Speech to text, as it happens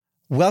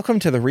Welcome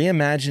to the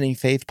Reimagining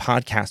Faith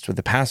podcast with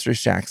the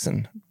Pastors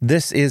Jackson.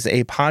 This is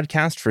a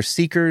podcast for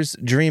seekers,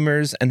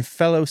 dreamers, and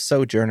fellow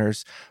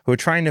sojourners who are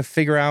trying to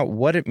figure out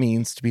what it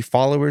means to be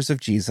followers of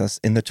Jesus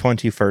in the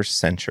 21st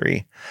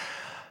century.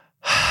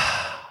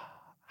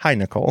 Hi,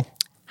 Nicole.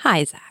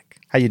 Hi, Zach.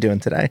 How you doing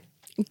today?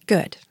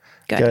 Good.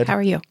 How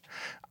are you?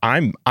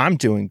 I'm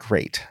doing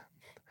great.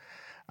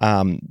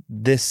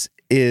 This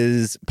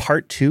is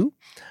part 2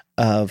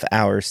 of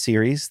our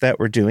series that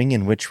we're doing,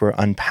 in which we're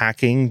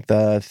unpacking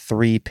the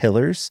 3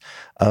 pillars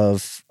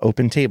of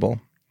Open Table.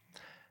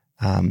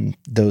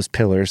 Those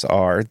pillars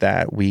are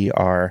that we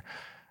are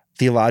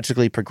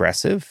theologically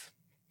progressive,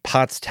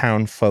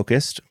 Pottstown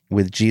focused,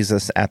 with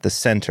Jesus at the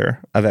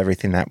center of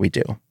everything that we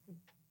do.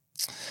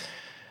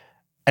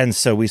 And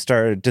so we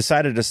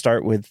decided to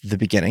start with the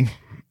beginning,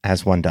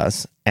 as one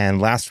does.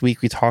 And last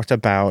week we talked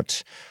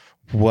about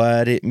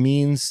what it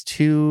means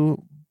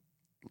to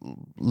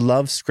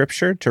love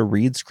Scripture, to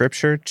read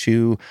Scripture,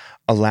 to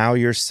allow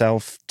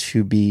yourself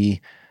to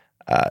be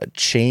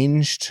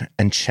changed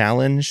and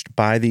challenged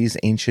by these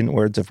ancient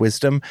words of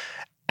wisdom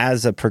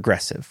as a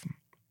progressive.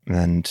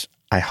 And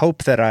I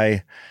hope that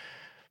I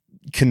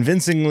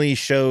convincingly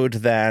showed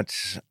that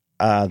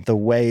the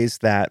ways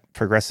that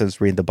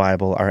progressives read the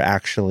Bible are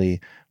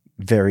actually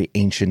very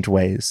ancient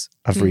ways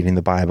of reading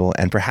the Bible,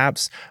 and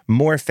perhaps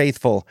more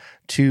faithful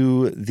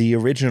to the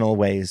original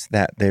ways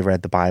that they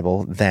read the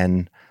Bible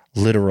than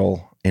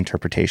literal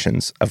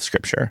interpretations of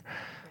Scripture,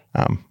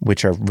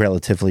 which are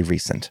relatively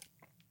recent.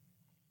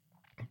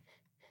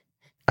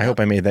 I hope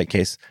I made that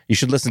case. You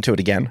should listen to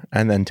it again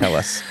and then tell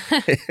us.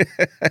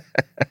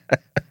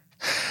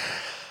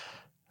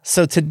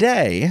 So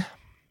today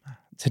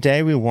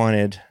we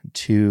wanted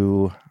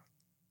to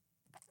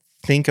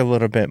think a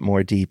little bit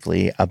more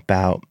deeply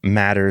about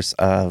matters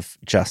of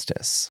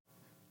justice.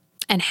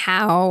 And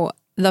how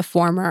the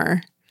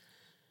former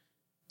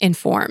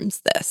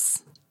informs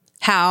this.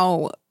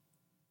 How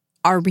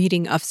our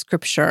reading of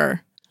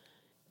Scripture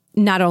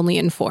not only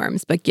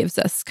informs, but gives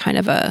us kind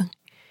of a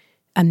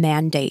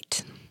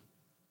mandate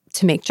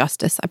to make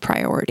justice a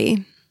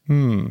priority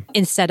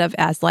instead of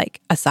as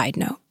like a side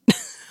note.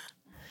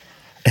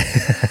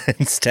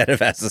 Instead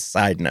of as a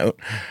side note.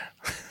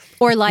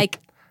 Or like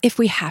if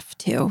we have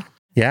to.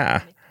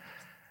 Yeah.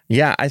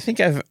 Yeah, I think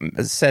I've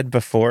said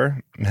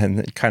before,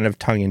 and kind of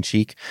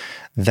tongue-in-cheek,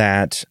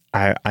 that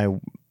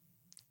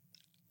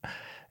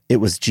it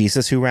was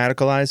Jesus who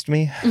radicalized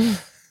me.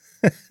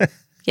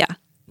 Yeah.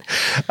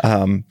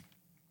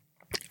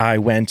 I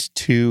went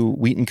to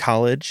Wheaton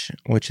College,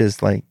 which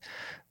is like,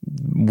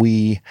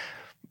 we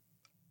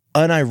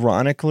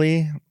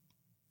unironically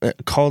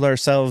called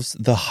ourselves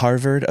the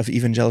Harvard of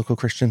evangelical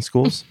Christian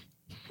schools.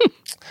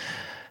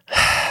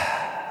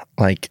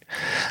 Like,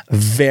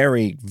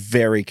 very,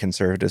 very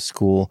conservative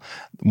school.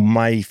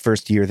 My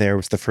first year there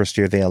was the first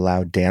year they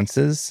allowed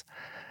dances,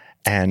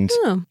 and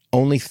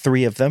only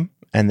 3 of them,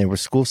 and they were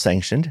school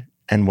sanctioned,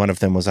 and one of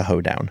them was a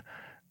hoedown.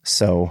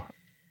 So,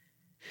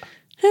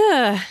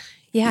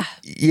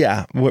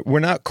 yeah, we're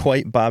not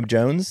quite Bob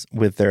Jones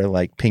with their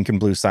like pink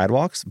and blue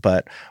sidewalks,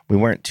 but we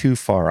weren't too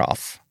far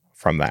off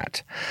from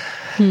that.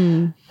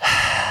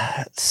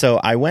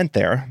 So I went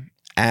there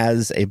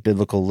as a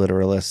biblical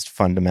literalist,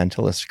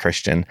 fundamentalist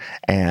Christian,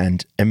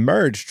 and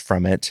emerged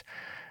from it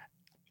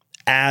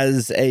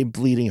as a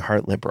bleeding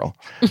heart liberal,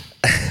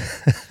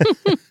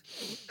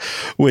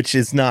 which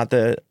is not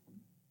I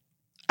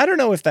don't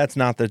know if that's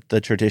not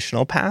the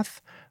traditional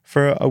path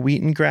for a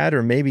Wheaton grad,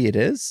 or maybe it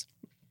is.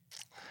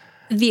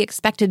 The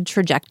expected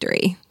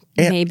trajectory.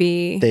 Yeah,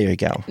 maybe. There you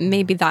go.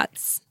 Maybe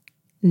that's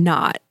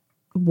not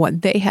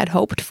what they had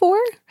hoped for.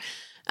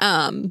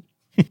 But,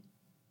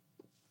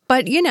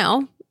 you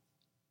know,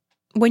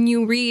 when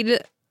you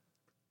read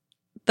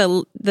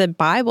the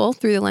Bible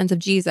through the lens of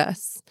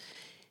Jesus,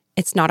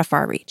 it's not a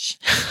far reach.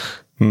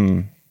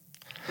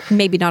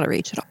 Maybe not a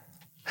reach at all.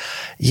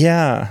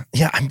 Yeah.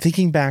 I'm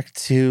thinking back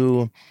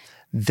to,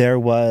 there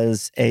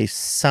was a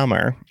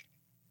summer,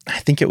 I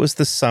think it was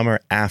the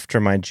summer after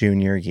my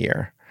junior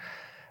year,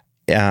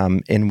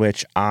 in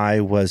which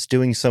I was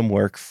doing some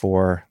work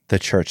for the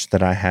church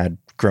that I had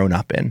grown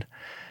up in.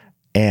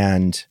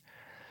 And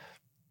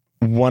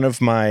one of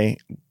my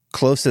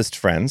closest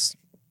friends,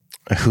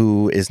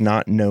 who is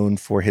not known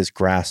for his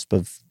grasp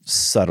of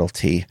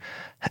subtlety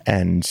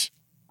and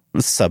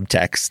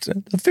subtext,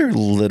 a very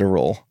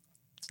literal,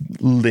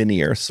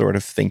 linear sort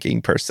of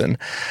thinking person,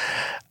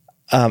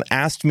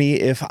 asked me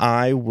if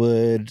I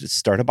would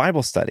start a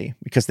Bible study,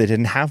 because they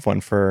didn't have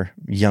one for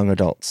young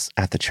adults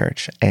at the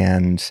church.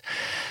 And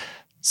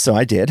so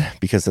I did,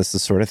 because that's the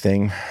sort of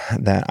thing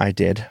that I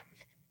did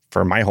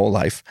for my whole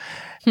life.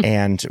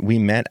 And we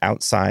met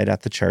outside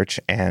at the church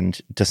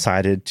and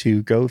decided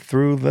to go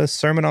through the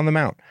Sermon on the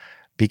Mount,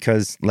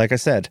 because, like I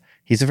said,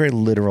 he's a very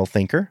literal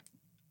thinker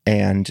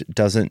and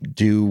doesn't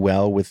do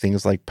well with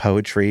things like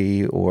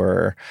poetry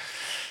or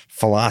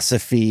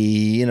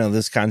philosophy,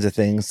 those kinds of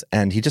things.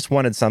 And he just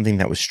wanted something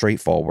that was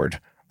straightforward,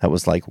 that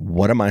was like,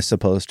 what am I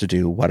supposed to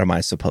do? What am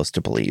I supposed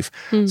to believe?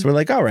 So we're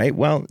like, all right,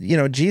 well,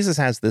 Jesus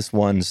has this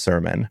one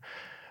sermon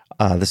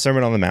the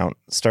Sermon on the Mount,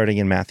 starting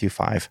in Matthew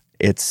 5.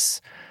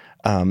 It's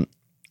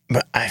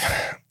but I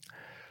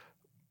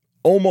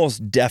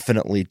almost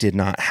definitely did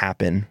not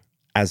happen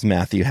as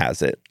Matthew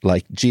has it.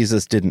 Like,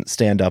 Jesus didn't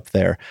stand up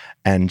there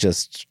and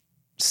just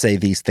say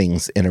these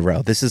things in a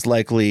row. This is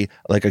likely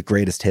like a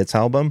greatest hits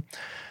album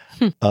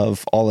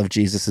of all of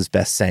Jesus's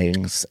best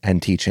sayings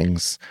and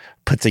teachings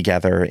put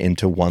together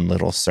into one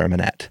little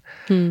sermonette.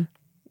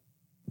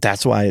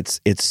 That's why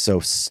it's so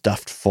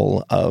stuffed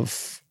full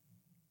of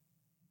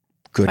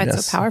goodness. Why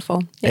it's so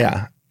powerful.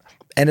 Yeah.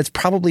 And it's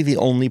probably the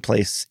only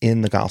place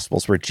in the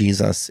Gospels where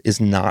Jesus is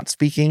not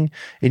speaking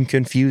in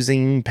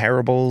confusing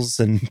parables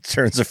and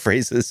turns of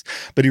phrases,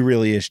 but he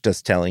really is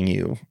just telling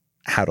you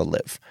how to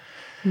live.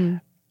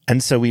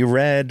 And so we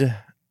read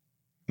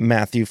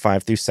Matthew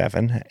 5 through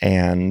 7,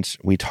 and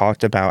we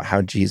talked about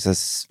how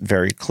Jesus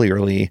very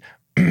clearly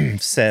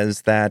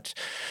says that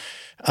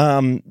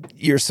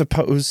you're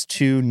supposed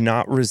to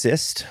not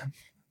resist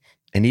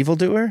an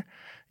evildoer.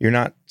 You're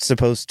not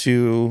supposed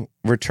to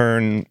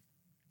return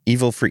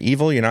evil for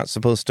evil. You're not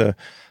supposed to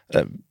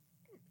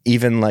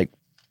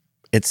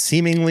it's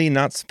seemingly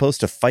not supposed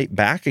to fight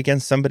back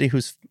against somebody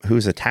who's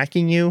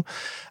attacking you.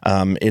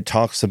 It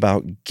talks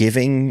about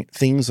giving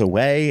things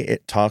away.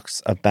 It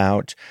talks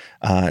about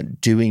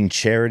doing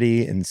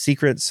charity in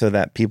secret so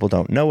that people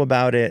don't know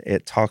about it.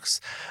 It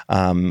talks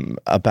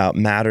about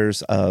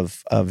matters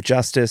of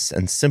justice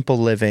and simple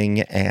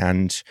living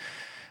and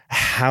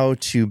how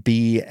to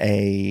be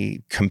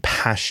a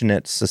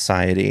compassionate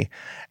society.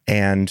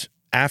 And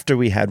after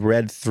we had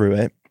read through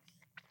it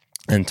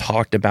and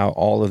talked about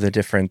all of the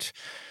different,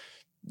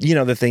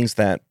 the things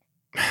that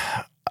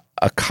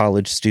a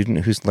college student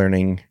who's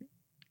learning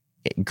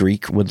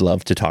Greek would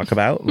love to talk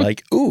about,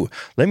 like, ooh,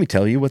 let me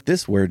tell you what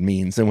this word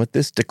means and what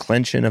this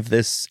declension of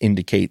this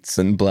indicates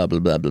and blah, blah,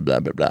 blah, blah, blah,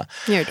 blah, blah.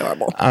 You're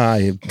adorable.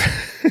 I'm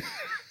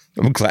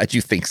glad you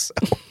think so.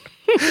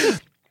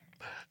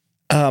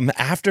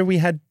 After we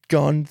had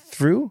gone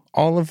through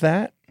all of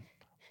that,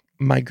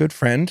 my good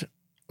friend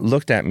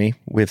looked at me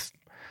with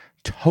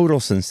total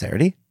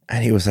sincerity,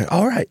 and he was like,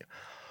 all right,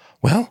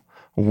 well,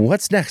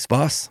 what's next,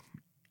 boss?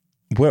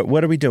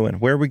 What are we doing?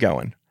 Where are we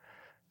going?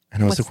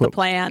 And I was What's the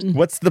plan?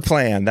 What's the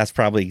plan? That's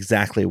probably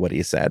exactly what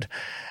he said.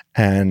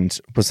 And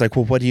was like,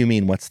 well, what do you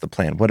mean, what's the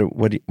plan? What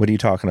are you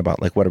talking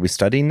about? Like, what are we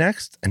studying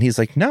next? And he's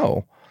like,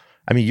 no.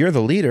 I mean, you're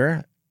the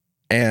leader,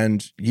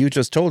 and you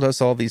just told us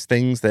all these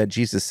things that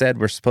Jesus said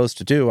we're supposed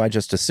to do. I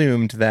just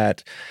assumed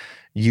that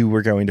you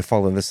were going to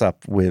follow this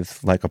up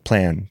with like a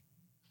plan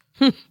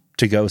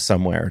to go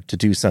somewhere, to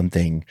do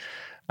something,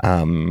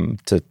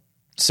 to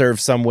serve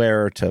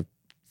somewhere, to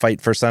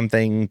fight for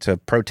something, to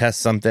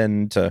protest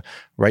something, to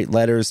write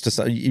letters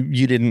to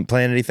you didn't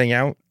plan anything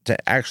out to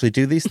actually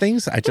do these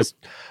things.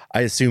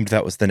 I assumed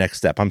that was the next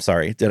step. I'm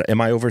sorry.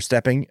 Am I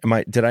overstepping?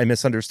 Did I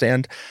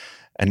misunderstand?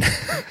 And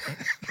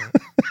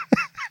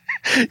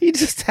he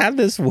just had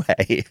this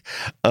way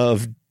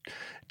of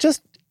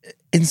just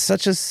in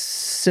such a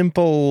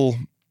simple,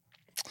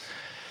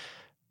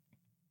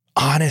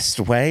 honest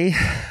way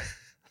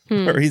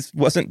where he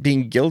wasn't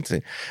being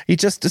guilty. He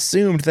just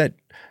assumed that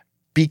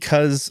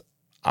because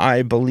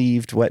I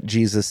believed what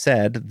Jesus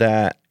said,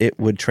 that it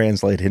would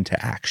translate into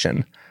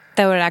action.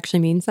 That would actually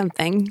mean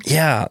something.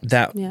 Yeah,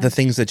 the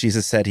things that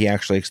Jesus said he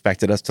actually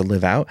expected us to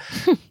live out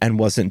and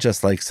wasn't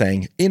just like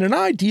saying, in an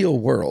ideal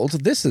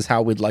world, this is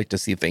how we'd like to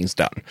see things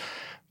done.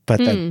 But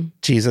that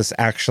Jesus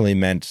actually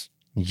meant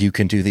you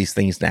can do these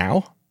things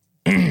now.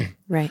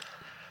 Right.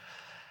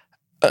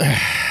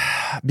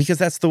 Because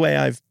that's the way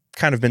I've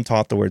kind of been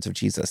taught the words of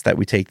Jesus, that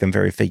we take them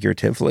very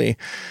figuratively,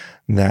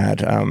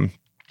 that,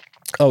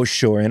 oh,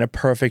 sure, in a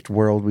perfect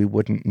world, we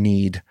wouldn't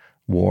need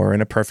war.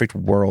 In a perfect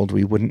world,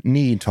 we wouldn't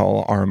need to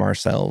all arm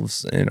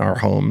ourselves in our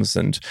homes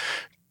and,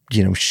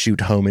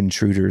 shoot home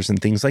intruders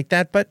and things like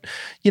that. But,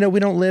 we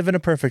don't live in a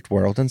perfect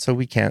world, and so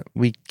we can't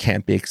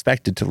be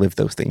expected to live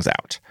those things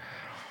out.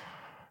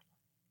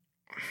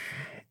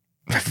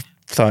 I've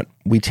thought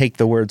we take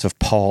the words of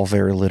Paul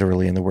very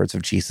literally and the words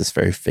of Jesus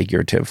very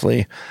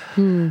figuratively.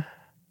 What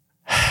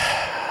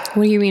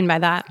do you mean by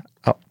that?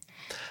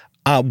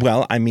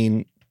 Well, I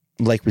mean,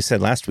 like we said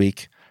last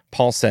week,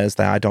 Paul says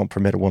that I don't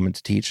permit a woman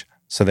to teach,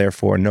 so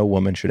therefore no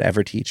woman should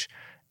ever teach,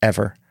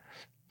 ever,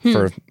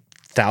 for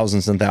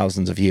thousands and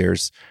thousands of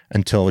years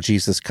until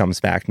Jesus comes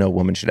back. No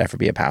woman should ever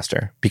be a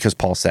pastor because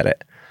Paul said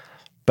it.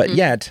 But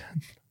yet,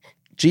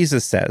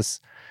 Jesus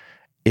says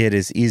it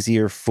is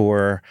easier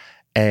for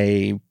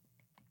a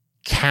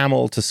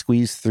camel to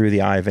squeeze through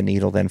the eye of a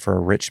needle than for a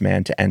rich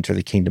man to enter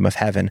the kingdom of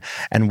heaven.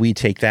 And we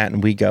take that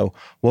and we go,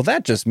 well,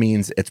 that just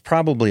means it's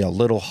probably a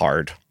little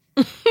hard.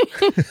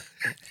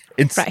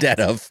 Instead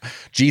of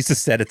Jesus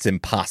said it's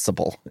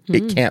impossible.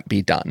 It can't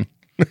be done.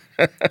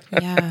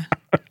 Yeah.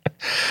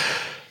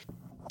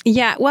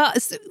 Yeah. Well,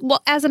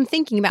 as I'm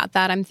thinking about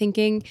that, I'm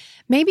thinking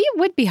maybe it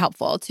would be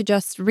helpful to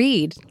just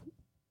read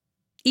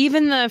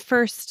even the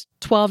first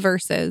 12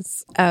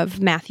 verses of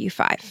Matthew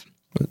 5.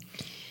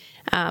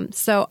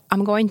 So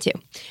I'm going to.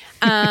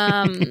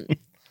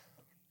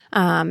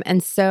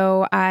 And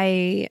so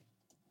I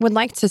would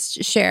like to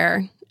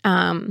share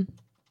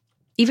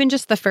even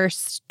just the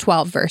first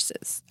 12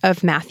 verses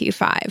of Matthew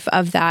 5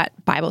 of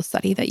that Bible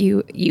study that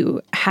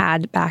you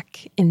had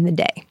back in the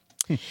day.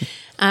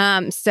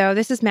 So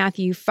this is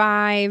Matthew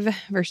 5,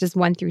 verses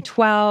 1 through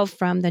 12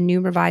 from the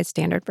New Revised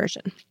Standard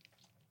Version.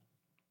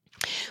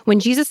 When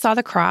Jesus saw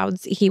the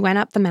crowds, he went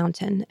up the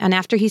mountain, and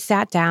after he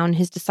sat down,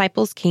 his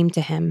disciples came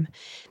to him.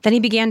 Then he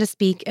began to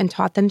speak and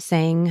taught them,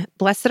 saying,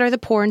 "Blessed are the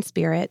poor in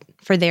spirit,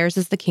 for theirs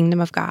is the kingdom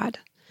of God.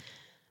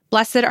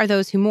 Blessed are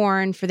those who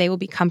mourn, for they will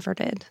be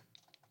comforted.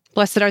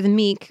 Blessed are the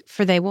meek,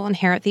 for they will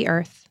inherit the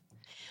earth.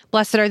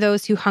 Blessed are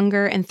those who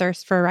hunger and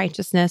thirst for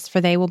righteousness, for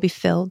they will be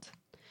filled.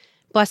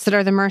 Blessed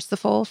are the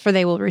merciful, for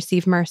they will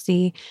receive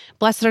mercy.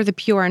 Blessed are the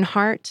pure in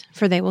heart,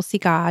 for they will see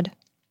God.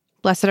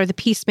 Blessed are the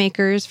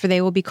peacemakers, for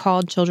they will be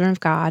called children of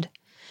God.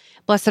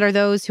 Blessed are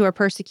those who are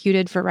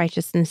persecuted for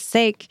righteousness'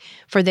 sake,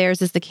 for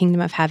theirs is the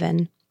kingdom of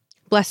heaven.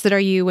 Blessed are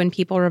you when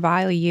people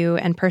revile you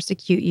and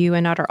persecute you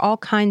and utter all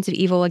kinds of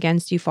evil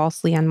against you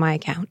falsely on my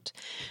account.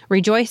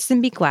 Rejoice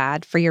and be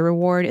glad, for your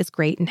reward is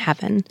great in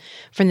heaven.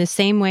 For in the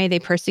same way they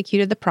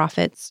persecuted the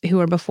prophets who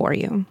were before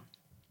you."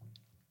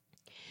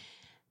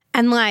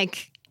 And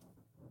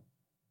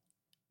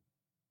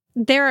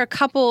there are a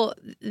couple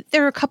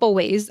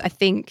ways I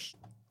think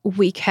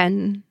we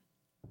can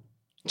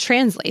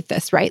translate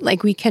this, right?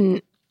 Like we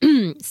can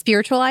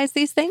spiritualize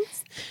these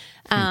things.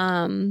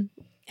 And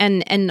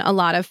a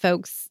lot of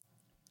folks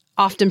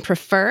often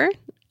prefer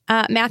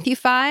Matthew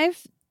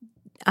 5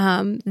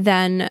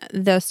 than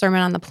the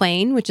Sermon on the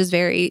Plain, which is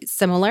very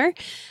similar.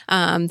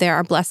 There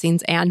are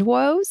blessings and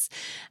woes.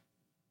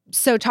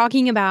 So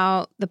talking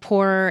about the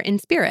poor in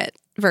spirit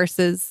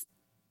versus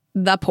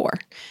the poor.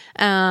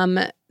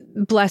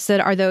 Blessed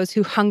are those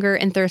who hunger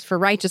and thirst for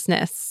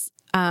righteousness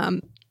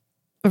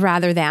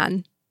rather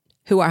than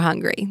who are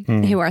hungry,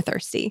 who are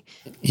thirsty.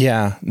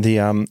 Yeah,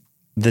 the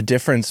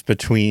difference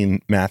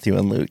between Matthew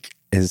and Luke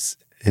is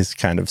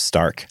kind of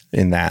stark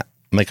in that.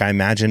 Like, I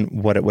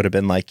imagine what it would have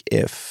been like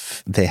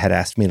if they had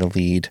asked me to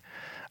lead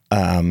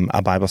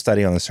a Bible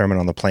study on the Sermon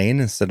on the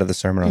Plain instead of the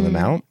Sermon on the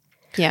Mount.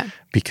 Yeah.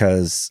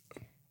 Because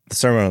the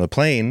Sermon on the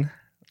Plain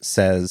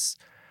says,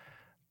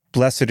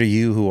 "Blessed are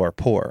you who are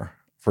poor,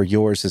 for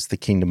yours is the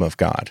kingdom of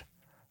God.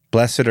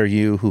 Blessed are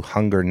you who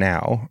hunger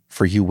now,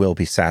 for you will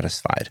be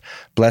satisfied.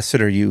 Blessed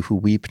are you who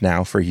weep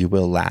now, for you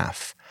will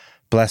laugh.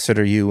 Blessed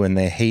are you when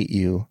they hate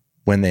you,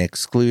 when they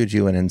exclude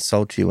you and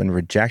insult you and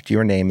reject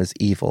your name as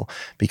evil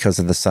because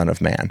of the Son of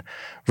Man.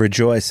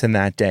 Rejoice in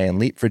that day and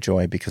leap for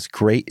joy, because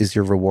great is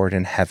your reward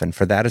in heaven,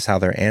 for that is how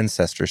their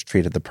ancestors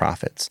treated the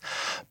prophets.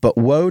 But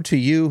woe to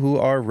you who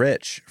are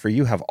rich, for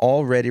you have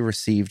already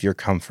received your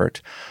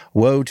comfort.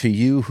 Woe to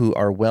you who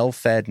are well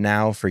fed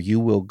now, for you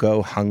will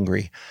go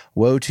hungry.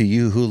 Woe to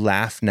you who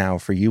laugh now,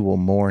 for you will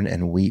mourn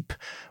and weep.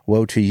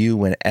 Woe to you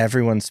when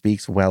everyone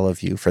speaks well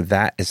of you, for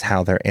that is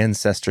how their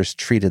ancestors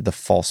treated the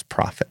false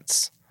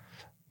prophets."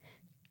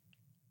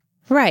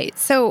 Right.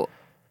 So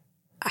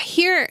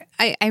here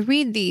I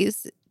read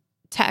these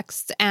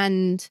texts,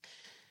 and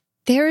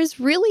there is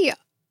really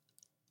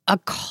a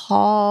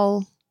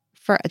call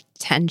for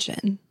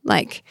attention,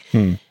 like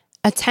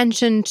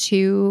attention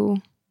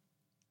to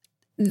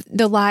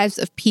the lives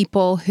of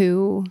people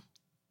who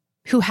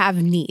have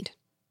need,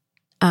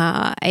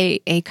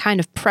 a kind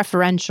of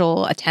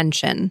preferential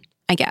attention,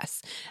 I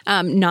guess.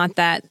 Not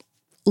that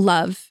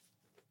love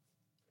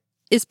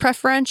is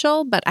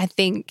preferential, but I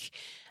think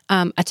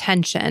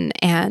attention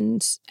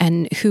and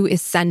who is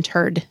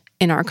centered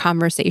in our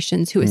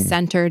conversations, who is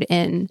centered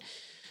in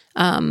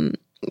the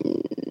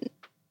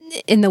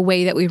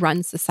way that we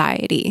run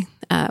society.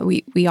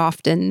 We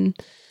often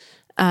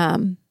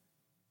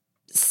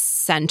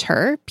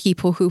center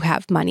people who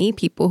have money,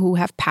 people who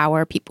have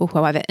power, people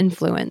who have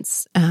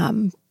influence.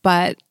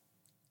 But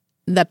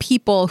the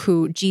people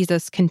who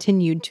Jesus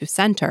continued to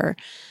center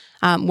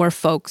were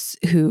folks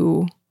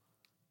who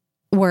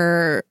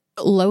were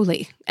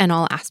lowly in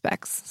all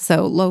aspects.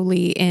 So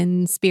lowly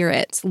in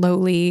spirit,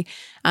 lowly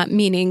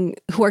meaning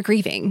who are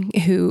grieving,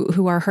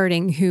 who are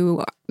hurting,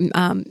 who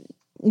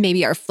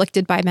maybe are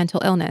afflicted by mental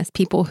illness,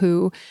 people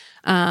who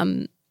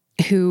are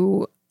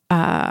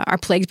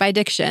plagued by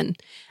addiction.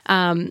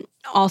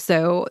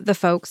 Also, the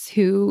folks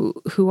who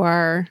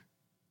are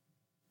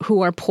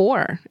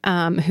poor,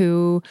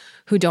 who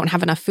don't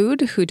have enough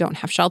food, who don't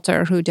have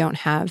shelter, who don't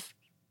have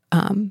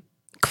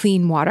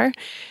clean water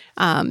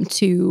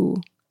to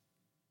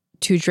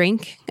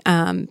drink,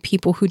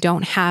 people who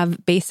don't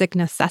have basic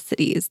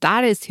necessities.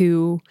 That is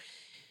who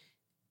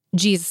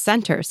Jesus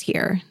centers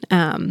here.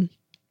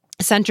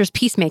 Centers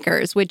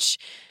peacemakers, which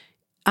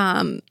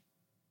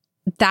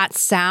that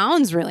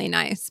sounds really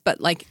nice,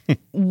 but like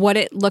what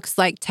it looks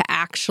like to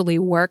actually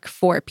work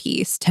for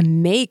peace, to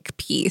make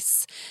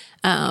peace,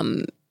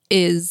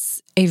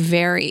 is a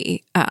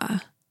very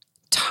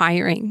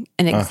tiring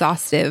and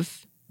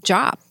exhaustive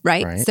job,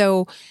 right?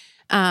 So,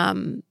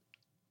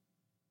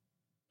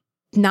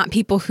 not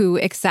people who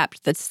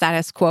accept the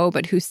status quo,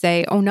 but who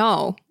say, oh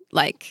no,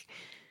 like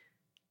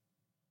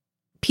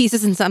peace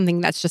isn't something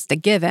that's just a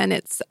given.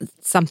 It's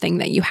something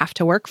that you have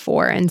to work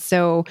for. And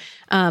so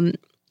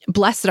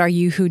blessed are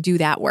you who do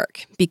that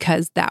work,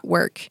 because that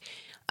work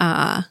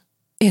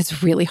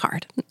is really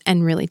hard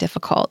and really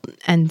difficult.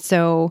 And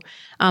so,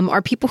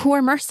 are people who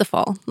are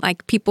merciful,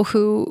 like people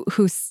who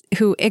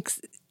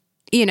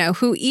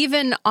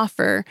even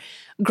offer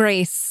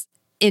grace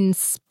in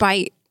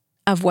spite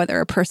of whether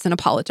a person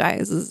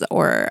apologizes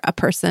or a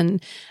person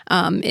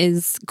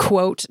is,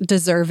 quote,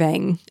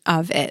 deserving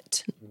of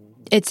it.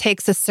 It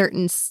takes a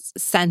certain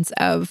sense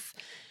of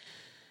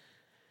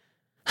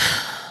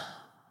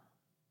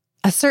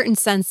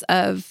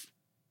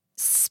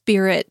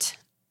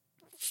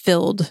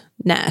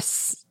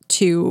spirit-filledness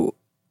to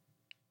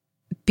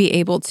be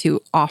able to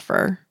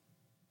offer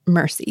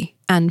mercy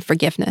and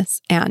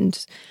forgiveness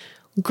and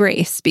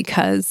grace,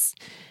 because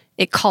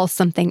it calls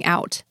something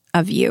out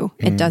of you.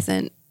 It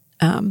doesn't,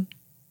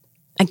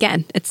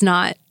 again, it's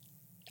not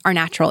our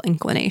natural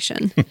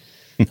inclination.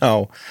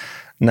 No.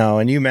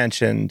 And you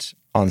mentioned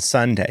on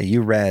Sunday,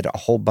 you read a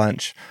whole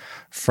bunch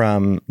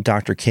from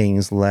Dr.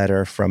 King's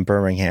letter from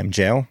Birmingham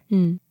jail,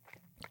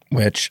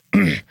 which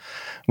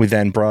we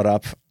then brought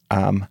up.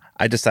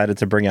 I decided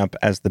to bring up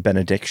as the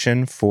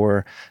benediction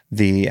for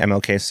the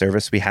MLK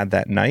service we had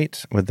that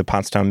night with the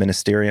Pottstown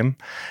Ministerium.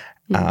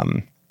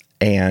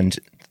 And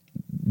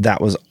that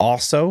was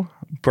also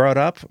brought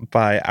up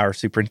by our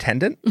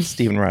superintendent,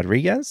 Stephen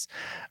Rodriguez.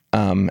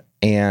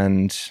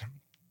 And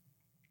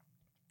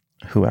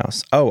who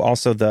else? Oh,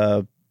 also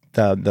the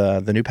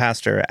new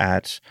pastor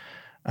at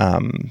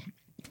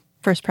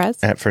First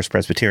Pres? At First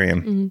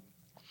Presbyterian,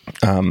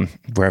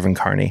 Reverend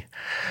Carney.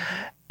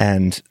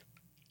 And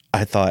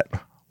I thought,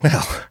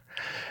 well,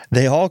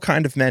 they all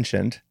kind of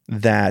mentioned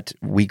that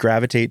we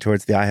gravitate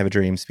towards the I Have a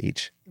Dream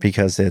speech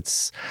because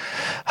it's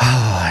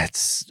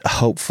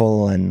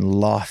hopeful and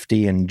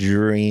lofty and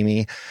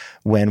dreamy,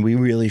 when we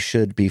really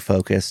should be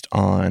focused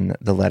on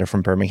the letter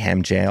from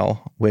Birmingham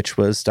jail, which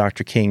was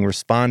Dr. King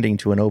responding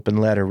to an open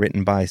letter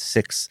written by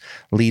 6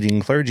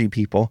 leading clergy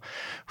people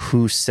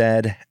who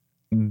said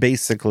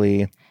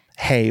basically,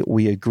 hey,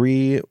 we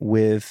agree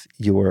with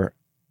your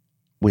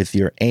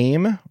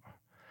aim,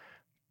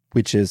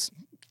 which is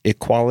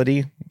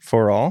equality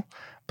for all,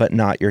 but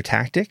not your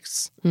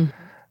tactics,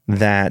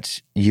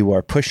 that you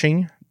are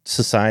pushing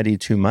society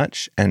too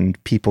much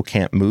and people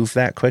can't move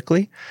that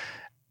quickly.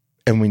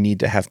 And we need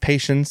to have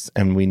patience,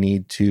 and we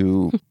need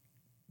to,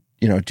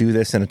 do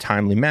this in a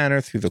timely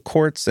manner through the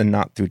courts and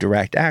not through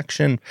direct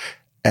action.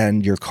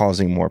 And you're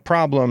causing more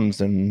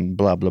problems and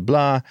blah, blah,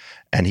 blah.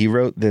 And he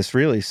wrote this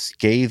really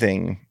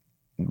scathing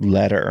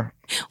letter.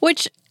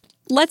 Which,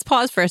 let's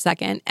pause for a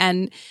second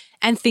and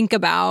think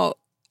about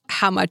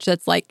how much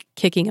that's like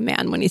kicking a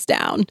man when he's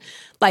down.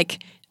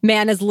 Like,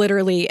 man is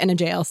literally in a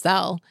jail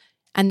cell,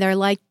 and they're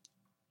like,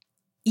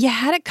 you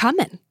had it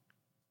coming.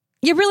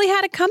 You really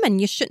had it coming.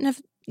 You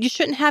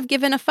shouldn't have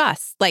given a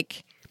fuss.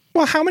 Like,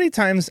 well, how many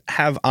times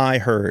have I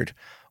heard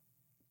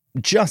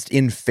just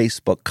in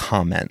Facebook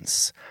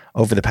comments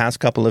over the past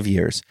couple of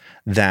years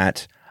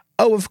that,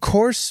 oh, of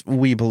course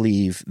we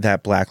believe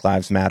that Black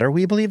lives matter.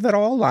 We believe that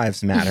all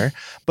lives matter,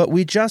 but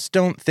we just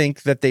don't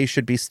think that they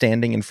should be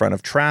standing in front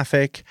of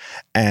traffic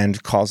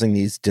and causing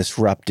these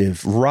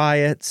disruptive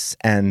riots.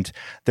 And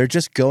they're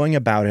just going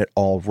about it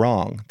all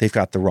wrong. They've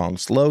got the wrong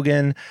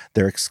slogan.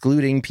 They're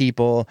excluding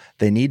people.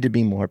 They need to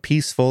be more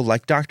peaceful,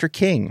 like Dr.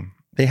 King.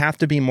 They have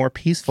to be more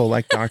peaceful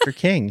like Dr.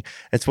 King.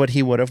 It's what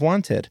he would have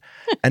wanted.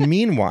 And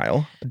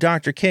meanwhile,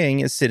 Dr.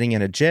 King is sitting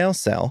in a jail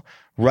cell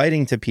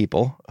writing to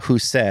people who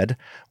said,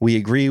 we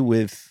agree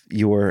with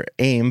your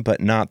aim,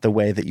 but not the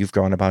way that you've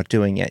gone about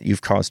doing it.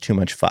 You've caused too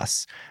much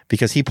fuss.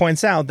 Because he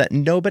points out that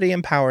nobody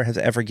in power has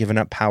ever given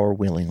up power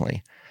willingly.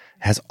 It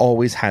has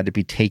always had to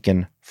be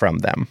taken from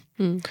them.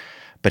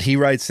 But he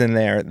writes in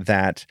there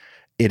that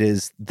it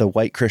is the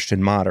white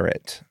Christian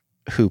moderate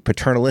who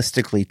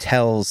paternalistically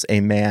tells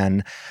a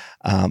man,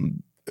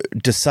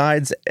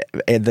 decides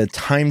the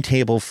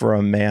timetable for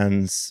a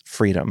man's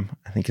freedom,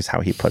 I think is how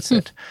he puts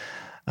it.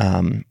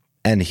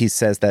 And he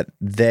says that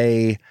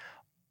they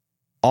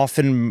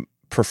often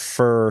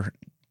prefer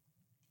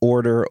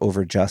order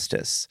over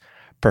justice,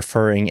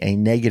 preferring a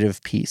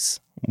negative peace,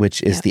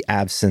 which is the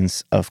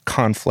absence of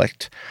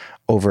conflict,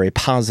 over a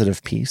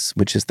positive peace,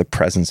 which is the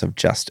presence of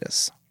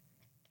justice.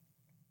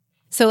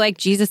 So, like,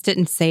 Jesus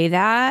didn't say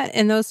that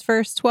in those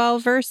first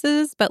 12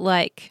 verses, but,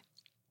 like,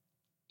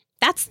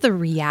 that's the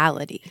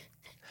reality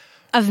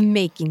of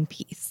making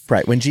peace.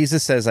 Right. When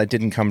Jesus says, I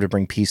didn't come to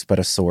bring peace but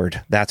a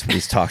sword, that's what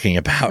he's talking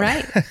about.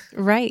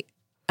 Right.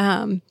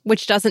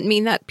 Which doesn't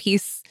mean that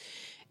peace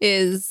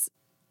is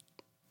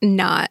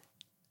not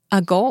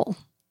a goal.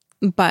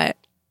 But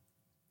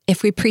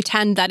if we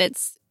pretend that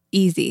it's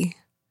easy,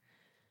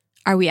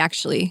 are we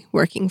actually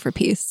working for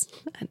peace?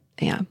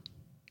 Yeah.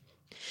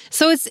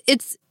 So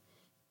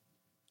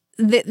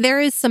there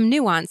is some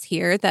nuance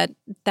here that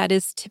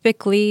is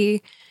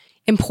typically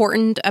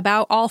important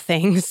about all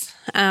things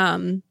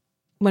when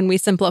we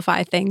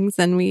simplify things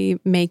and we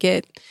make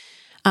it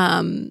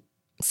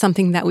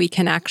something that we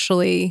can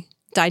actually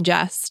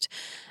digest.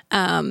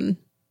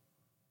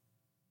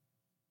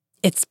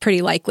 It's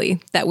pretty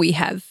likely that we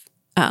have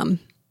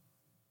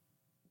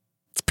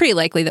pretty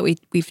likely that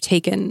we've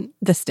taken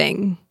the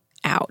sting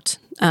out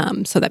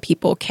so that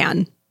people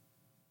can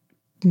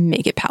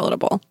make it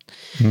palatable.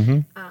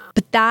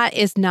 But that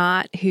is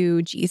not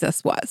who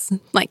Jesus was.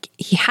 Like,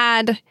 he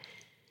had,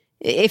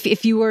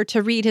 if you were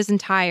to read his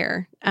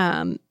entire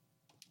the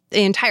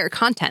entire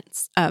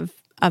contents of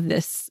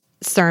this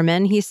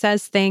sermon, he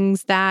says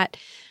things that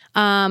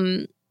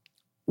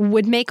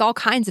would make all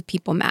kinds of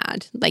people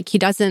mad. Like, he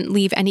doesn't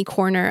leave any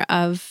corner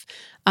of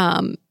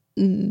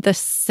the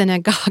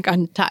synagogue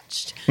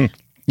untouched.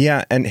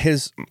 Yeah, and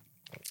his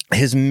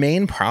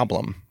main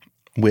problem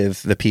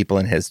with the people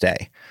in his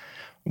day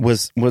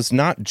was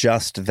not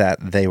just that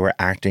they were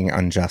acting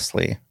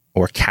unjustly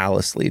or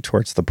callously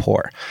towards the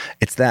poor.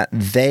 It's that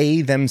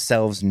they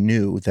themselves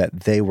knew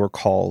that they were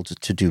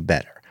called to do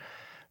better,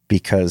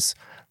 because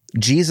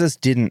Jesus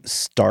didn't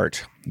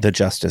start the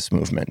justice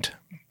movement.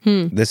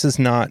 This is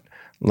not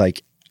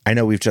like, I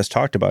know we've just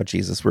talked about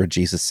Jesus, we're a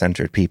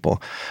Jesus-centered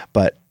people,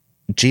 but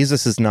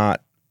Jesus is not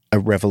a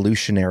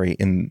revolutionary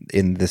in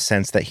the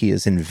sense that he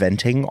is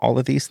inventing all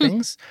of these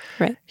things.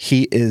 Right.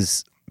 He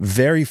is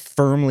very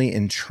firmly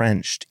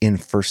entrenched in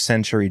first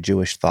century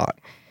Jewish thought.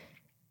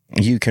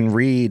 You can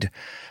read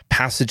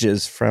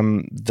passages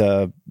from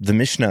the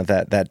Mishnah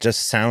that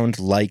just sound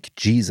like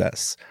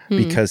Jesus,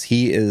 because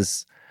he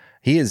is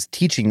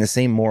teaching the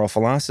same moral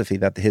philosophy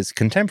that his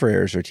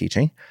contemporaries are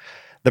teaching.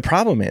 The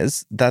problem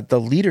is that the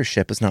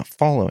leadership is not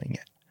following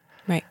it.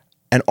 Right.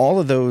 And all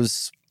of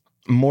those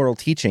moral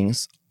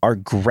teachings are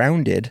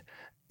grounded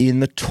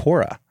in the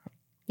Torah.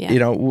 Yeah. You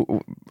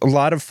know, a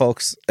lot of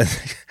folks,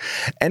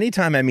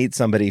 anytime I meet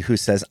somebody who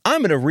says,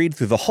 I'm going to read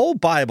through the whole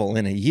Bible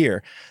in a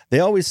year, they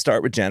always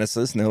start with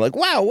Genesis, and they're like,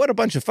 wow, what a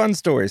bunch of fun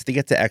stories. They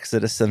get to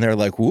Exodus, and they're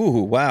like,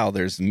 woo, wow,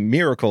 there's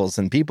miracles,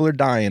 and people are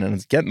dying, and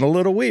it's getting a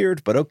little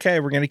weird, but okay,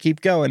 we're going to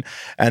keep going.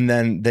 And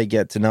then they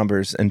get to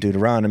Numbers and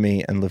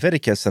Deuteronomy and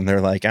Leviticus, and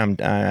they're like,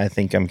 I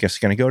think I'm just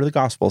going to go to the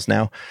Gospels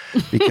now,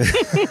 because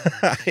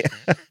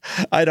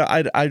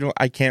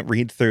I can't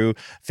read through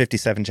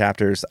 57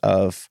 chapters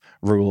of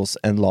rules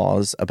and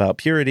laws about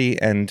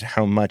purity and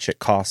how much it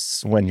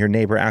costs when your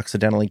neighbor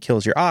accidentally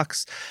kills your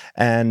ox,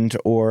 and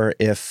or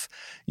if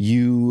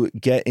you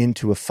get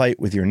into a fight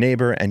with your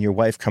neighbor and your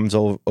wife comes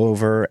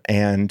over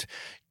and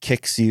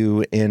kicks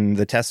you in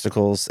the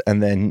testicles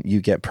and then you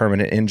get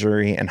permanent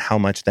injury, and how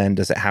much then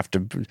does it have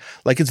to,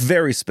 like, it's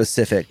very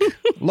specific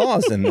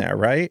laws in there,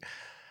 right?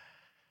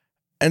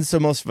 And so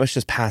most of us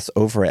just pass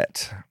over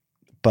it.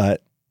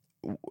 But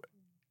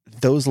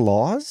those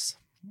laws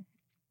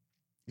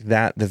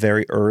that the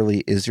very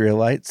early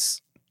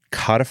Israelites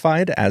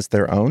codified as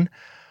their own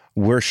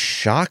were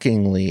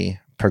shockingly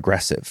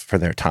progressive for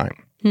their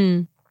time.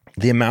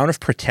 The amount of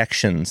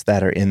protections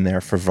that are in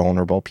there for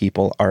vulnerable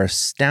people are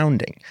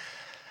astounding.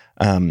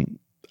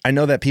 I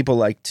know that people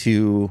like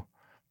to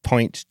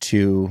point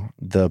to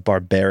the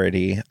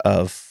barbarity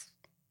of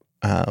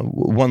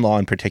one law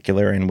in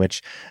particular, in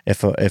which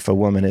if a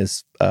woman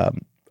is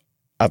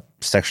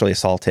sexually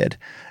assaulted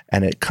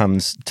and it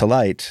comes to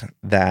light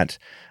that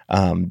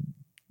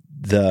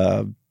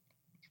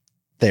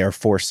they are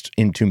forced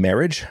into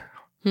marriage,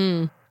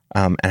 and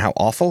how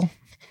awful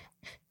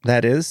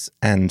that is.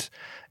 And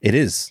it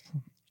is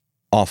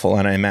awful.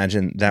 And I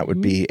imagine that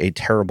would be a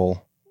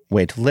terrible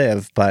way to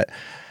live. But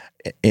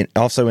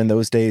also in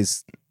those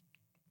days,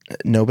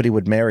 nobody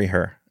would marry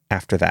her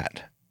after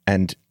that.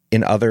 And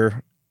in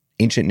other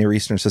ancient Near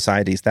Eastern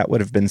societies, that would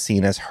have been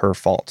seen as her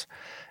fault.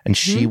 And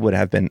she would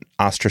have been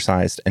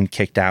ostracized and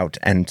kicked out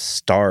and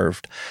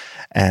starved.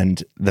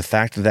 And the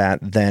fact that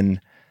then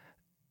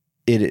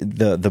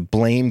the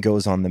blame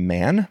goes on the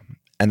man,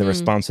 and the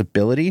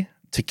responsibility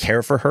to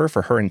care for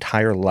her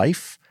entire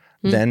life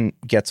then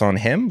gets on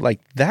him.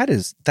 Like, that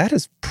is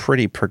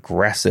pretty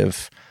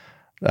progressive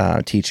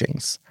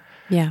teachings.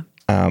 Yeah.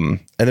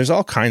 And there's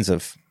all kinds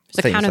of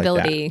things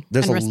accountability like that.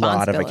 There's and a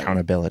lot of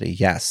accountability,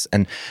 yes.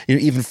 And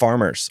even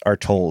farmers are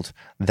told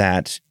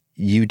that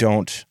you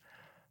don't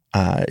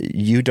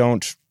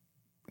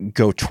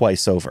go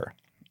twice over.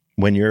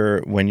 When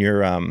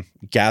you're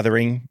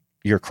gathering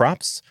your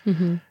crops,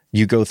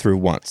 you go through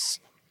once.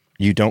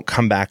 You don't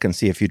come back and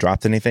see if you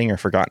dropped anything or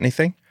forgot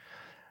anything,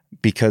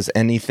 because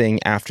anything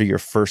after your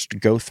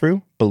first go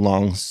through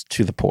belongs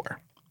to the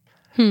poor.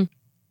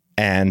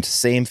 And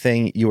same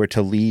thing, you are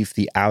to leave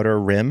the outer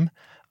rim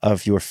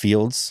of your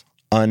fields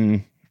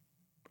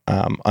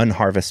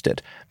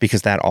unharvested,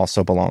 because that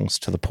also belongs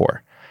to the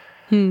poor.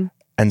 And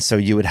so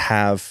you would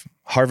have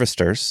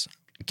harvesters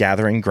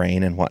gathering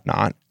grain and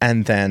whatnot,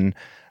 and then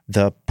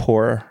the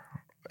poor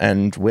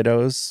and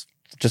widows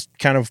just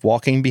kind of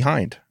walking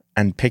behind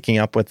and picking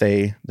up what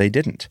they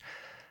didn't.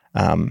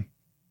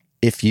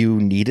 If you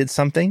needed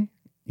something,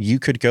 you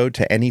could go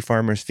to any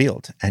farmer's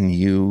field and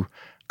you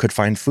could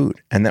find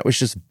food. And that was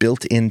just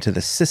built into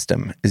the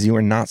system, is you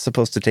were not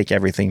supposed to take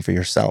everything for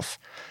yourself.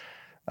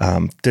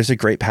 There's a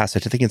great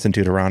passage, I think it's in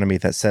Deuteronomy,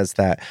 that says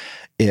that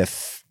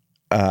if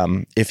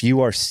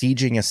you are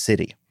sieging a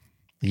city,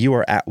 you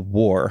are at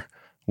war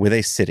with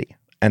a city,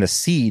 And a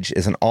siege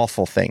is an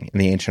awful thing in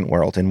the ancient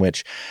world in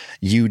which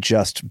you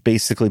just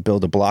basically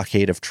build a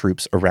blockade of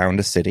troops around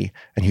a city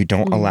and you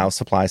don't allow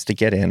supplies to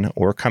get in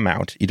or come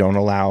out.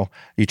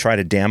 You try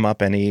to dam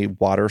up any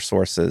water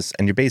sources,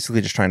 and you're basically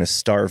just trying to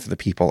starve the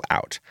people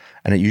out.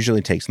 And it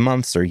usually takes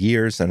months or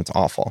years, and it's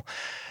awful.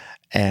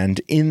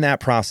 And in that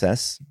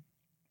process,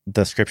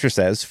 the scripture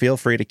says, feel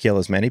free to kill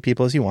as many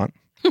people as you want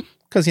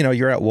because,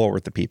 you're at war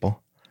with the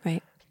people.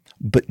 Right.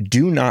 But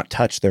do not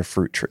touch their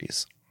fruit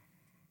trees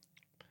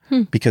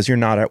because you're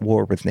not at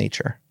war with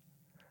nature.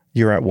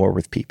 You're at war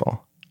with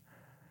people.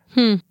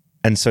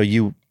 And so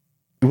you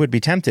would be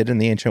tempted in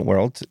the ancient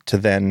world to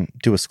then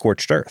do a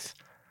scorched earth,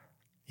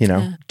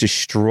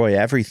 destroy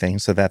everything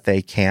so that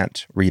they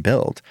can't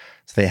rebuild.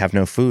 So they have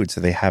no food,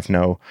 so they have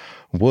no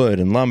wood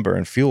and lumber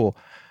and fuel.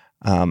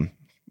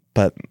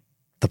 But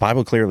the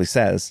Bible clearly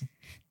says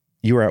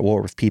you are at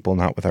war with people,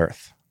 not with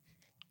earth.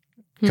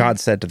 God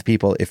said to the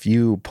people, if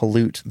you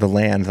pollute the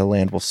land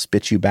will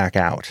spit you back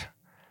out.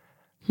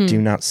 Do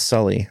not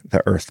sully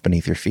the earth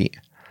beneath your feet.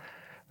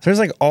 So there's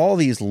like all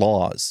these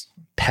laws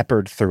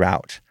peppered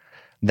throughout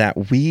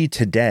that we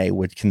today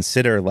would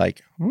consider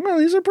like, well,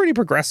 these are pretty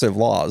progressive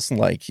laws.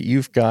 Like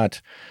you've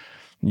got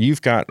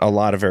a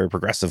lot of very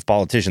progressive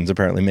politicians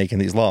apparently making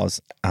these laws,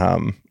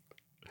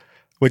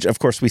 which of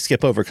course we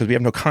skip over because we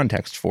have no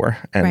context for.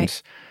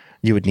 And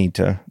you would need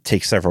to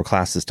take several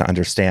classes to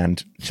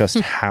understand just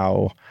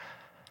how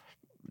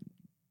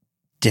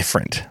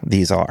different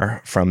these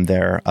are from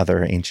their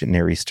other ancient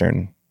Near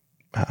Eastern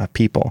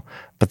people.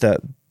 But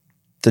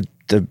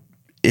the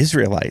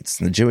Israelites,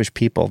 the Jewish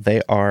people,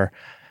 they are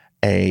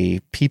a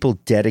people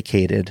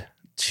dedicated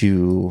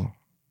to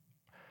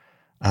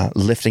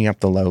lifting up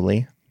the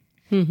lowly.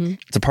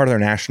 It's a part of their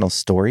national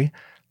story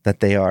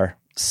that they are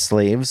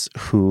slaves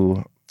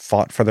who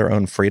fought for their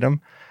own freedom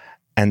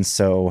and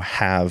so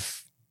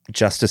have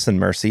justice and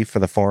mercy for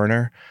the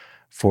foreigner,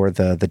 for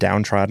the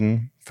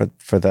downtrodden,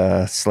 for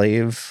the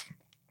slave.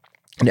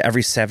 And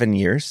every 7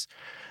 years,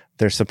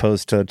 they're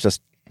supposed to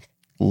just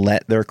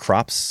let their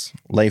crops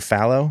lay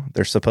fallow.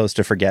 They're supposed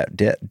to forget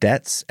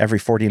debts every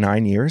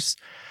 49 years.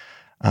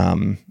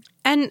 And,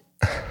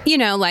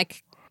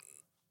 like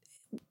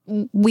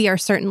we are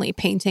certainly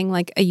painting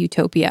like a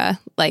utopia.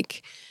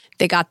 Like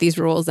they got these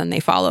rules and they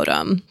followed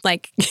them.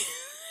 Like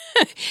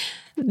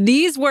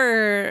these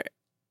were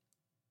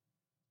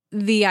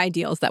the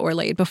ideals that were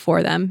laid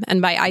before them.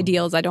 And by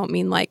ideals, I don't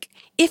mean like,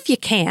 if you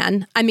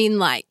can, I mean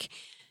like,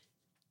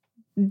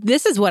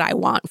 this is what I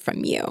want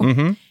from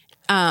you.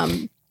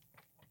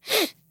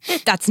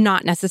 That's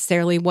not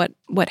necessarily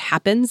what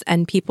happens,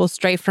 and people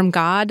stray from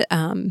God.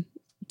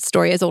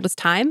 Story as old as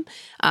time.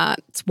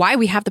 It's why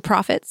we have the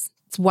prophets.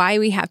 It's why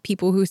we have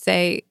people who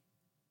say,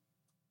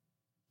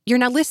 you're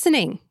not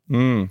listening.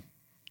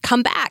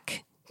 Come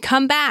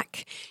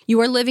back.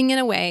 You are living in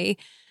a way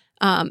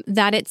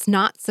that it's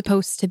not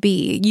supposed to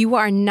be. You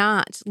are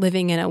not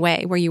living in a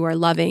way where you are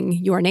loving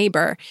your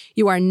neighbor.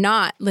 You are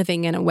not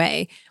living in a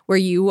way where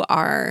you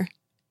are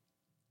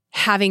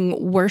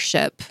having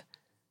worship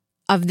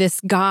of this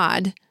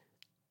God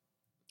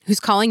who's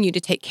calling you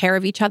to take care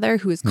of each other,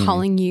 who is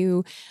calling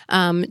you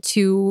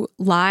to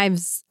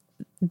lives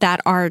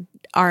that are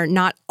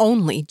not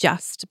only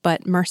just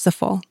but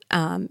merciful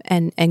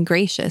and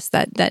gracious.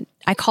 That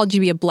I called you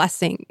to be a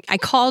blessing. I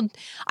called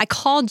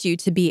you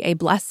to be a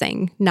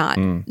blessing, not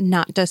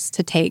just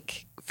to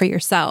take for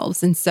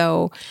yourselves. And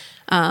so,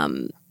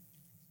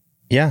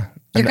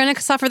 you're going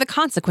to suffer the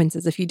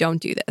consequences if you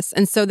don't do this.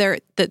 And so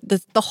the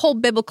whole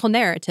biblical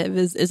narrative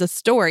is a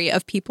story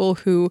of people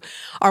who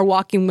are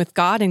walking with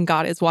God and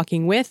God is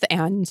walking with,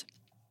 and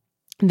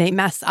they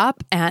mess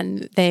up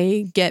and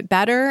they get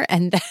better,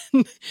 and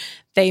then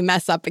they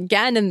mess up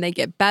again and they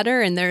get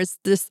better. And there's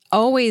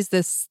always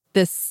this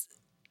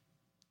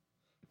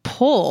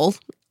pull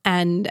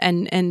and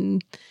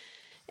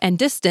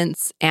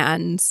distance,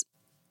 and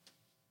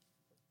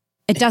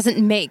it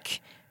doesn't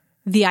make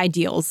the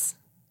ideals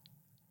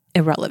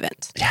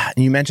irrelevant. Yeah,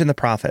 you mentioned the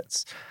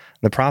prophets.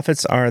 The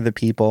prophets are the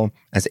people,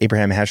 as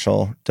Abraham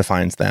Heschel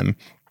defines them,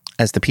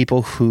 as the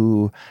people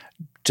who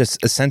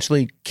just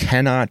essentially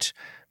cannot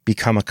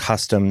become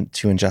accustomed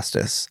to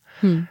injustice.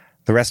 The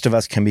rest of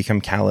us can become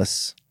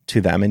callous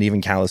to them and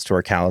even callous to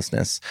our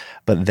callousness,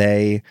 but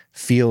they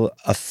feel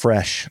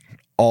afresh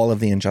all of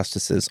the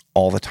injustices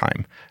all the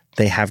time.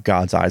 They have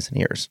God's eyes and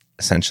ears,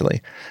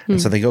 essentially. And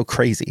so they go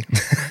crazy.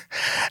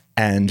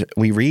 And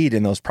we read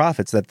in those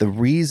prophets that the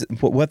reason,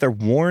 what they're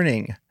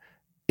warning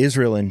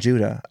Israel and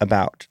Judah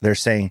about, they're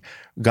saying,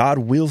 God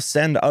will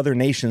send other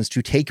nations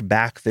to take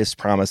back this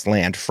promised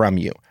land from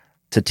you,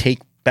 to take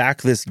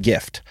back this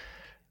gift.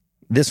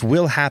 This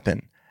will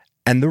happen.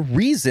 And the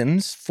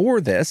reasons for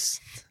this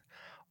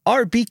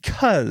are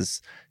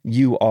because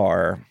you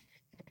are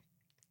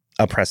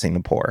oppressing the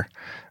poor.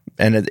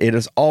 And it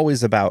is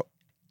always about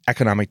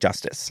economic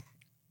justice.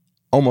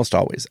 Almost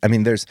always. I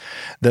mean, there's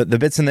the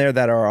bits in there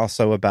that are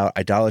also about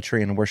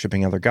idolatry and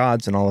worshiping other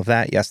gods and all of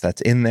that. Yes,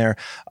 that's in there.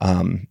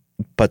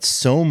 But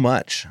so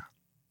much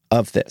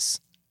of this,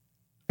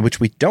 which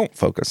we don't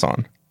focus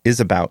on, is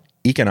about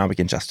economic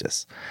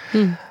injustice.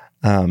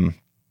 The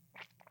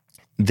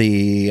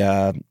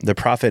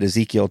prophet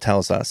Ezekiel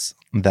tells us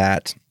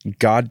that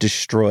God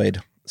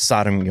destroyed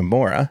Sodom and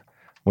Gomorrah,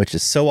 which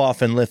is so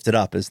often lifted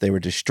up as they were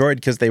destroyed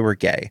because they were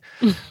gay,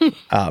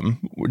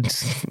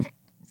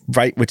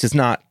 right? Which is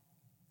not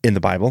in the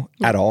Bible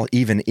at all.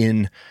 Even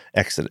in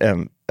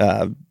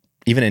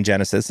even in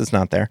Genesis, it's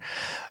not there.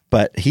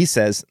 But he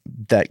says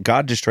that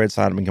God destroyed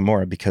Sodom and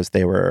Gomorrah because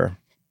they were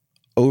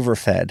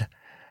overfed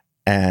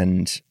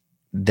and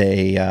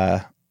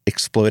they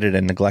exploited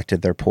and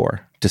neglected their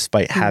poor,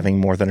 despite having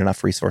more than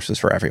enough resources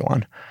for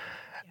everyone.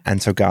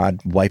 And so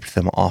God wiped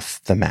them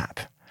off the map.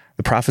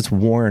 The prophets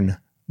warn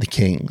the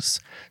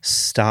kings,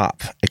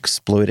 stop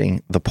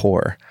exploiting the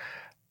poor,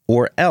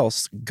 or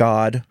else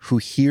God, who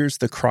hears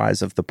the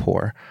cries of the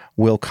poor,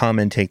 will come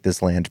and take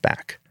this land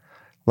back.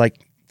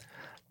 Like,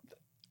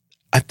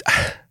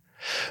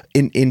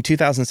 in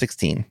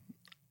 2016,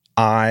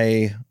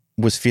 I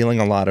was feeling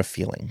a lot of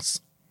feelings,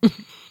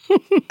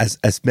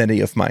 as many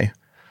of my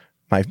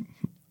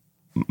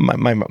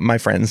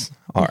friends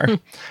are,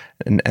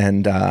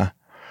 and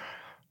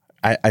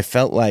I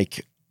felt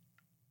like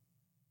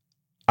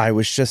I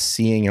was just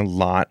seeing a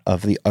lot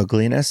of the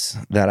ugliness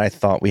that I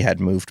thought we had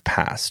moved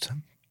past.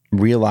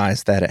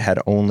 Realized that it had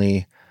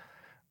only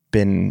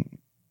been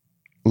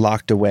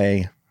locked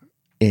away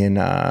in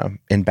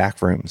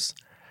back rooms,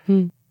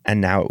 and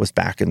now it was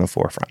back in the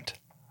forefront.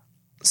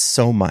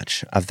 So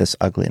much of this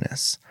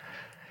ugliness,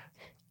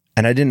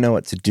 and I didn't know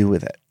what to do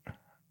with it.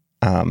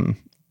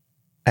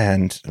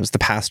 And it was the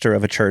pastor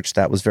of a church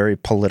that was very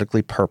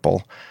politically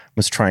purple,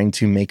 was trying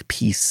to make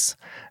peace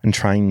and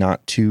trying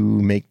not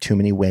to make too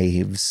many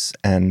waves.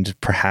 And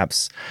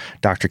perhaps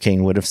Dr.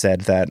 King would have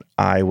said that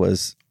I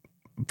was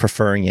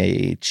preferring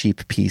a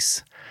cheap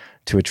peace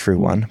to a true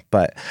one.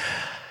 But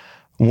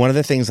one of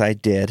the things I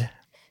did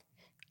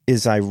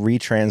is I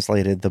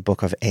retranslated the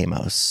book of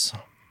Amos,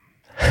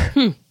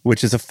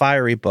 which is a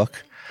fiery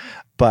book,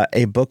 but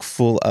a book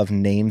full of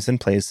names and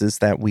places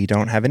that we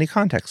don't have any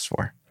context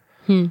for.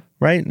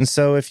 Right? And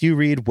so if you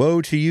read,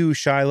 woe to you,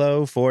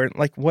 Shiloh, for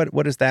like,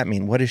 what does that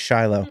mean? What is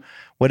Shiloh?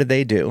 What did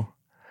they do?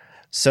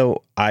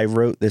 So I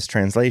wrote this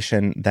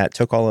translation that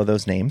took all of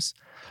those names,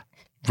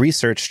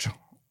 researched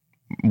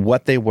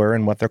what they were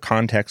and what their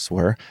contexts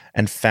were,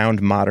 and found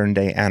modern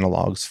day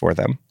analogs for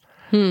them.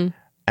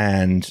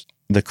 And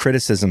the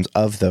criticisms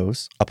of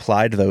those,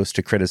 applied those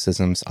to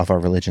criticisms of our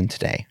religion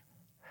today.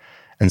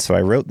 And so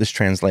I wrote this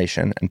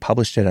translation and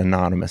published it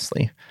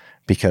anonymously,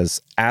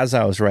 because as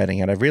I was writing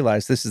it, I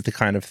realized this is the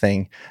kind of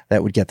thing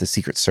that would get the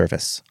Secret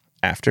Service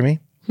after me.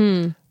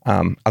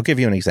 I'll give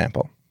you an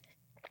example.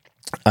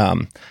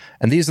 And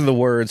these are the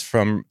words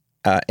from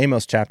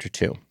Amos chapter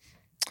 2.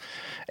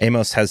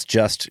 Amos has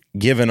just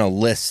given a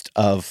list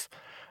of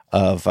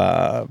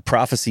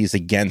prophecies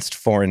against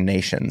foreign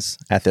nations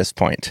at this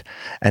point,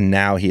 and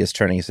now he is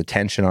turning his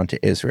attention onto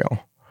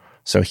Israel.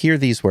 So hear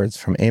these words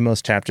from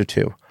Amos chapter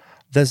 2,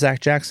 the Zach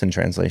Jackson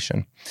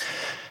translation.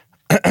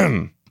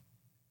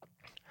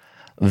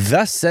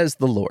 Thus says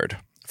the Lord,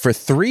 for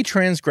 3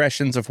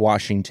 transgressions of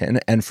Washington,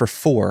 and for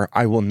 4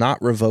 I will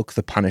not revoke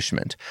the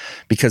punishment,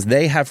 because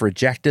they have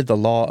rejected the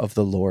law of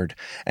the Lord,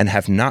 and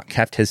have not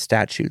kept his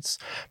statutes,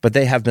 but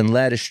they have been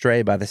led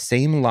astray by the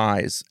same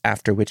lies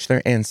after which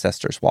their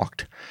ancestors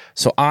walked.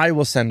 So I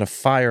will send a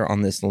fire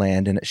on this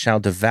land, and it shall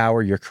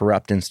devour your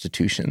corrupt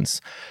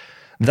institutions.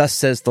 Thus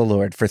says the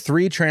Lord, for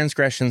 3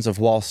 transgressions of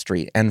Wall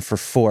Street, and for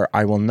 4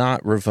 I will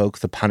not revoke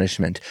the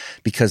punishment,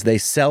 because they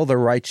sell the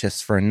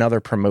righteous for another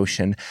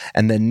promotion,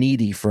 and the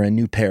needy for a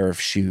new pair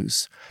of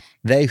shoes.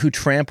 They who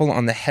trample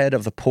on the head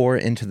of the poor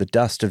into the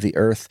dust of the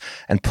earth,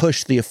 and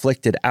push the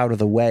afflicted out of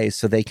the way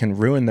so they can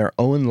ruin their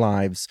own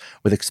lives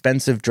with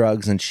expensive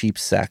drugs and cheap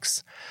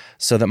sex,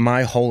 so that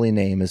my holy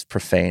name is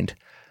profaned.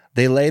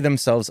 They lay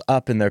themselves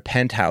up in their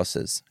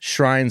penthouses,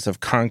 shrines of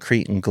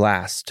concrete and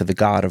glass to the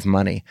god of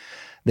money.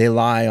 They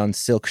lie on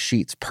silk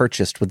sheets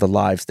purchased with the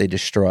lives they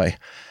destroy,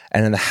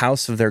 and in the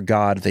house of their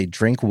God they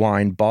drink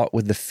wine bought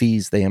with the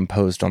fees they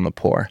imposed on the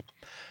poor.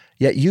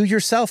 Yet you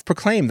yourself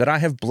proclaim that I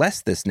have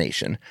blessed this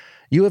nation.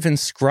 You have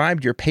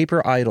inscribed your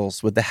paper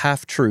idols with the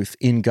half-truth,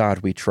 in God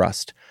we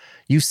trust.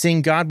 You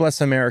sing God Bless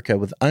America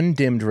with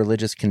undimmed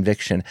religious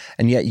conviction,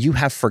 and yet you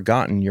have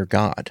forgotten your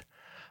God.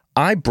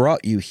 I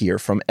brought you here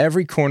from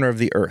every corner of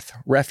the earth,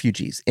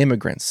 refugees,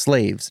 immigrants,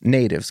 slaves,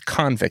 natives,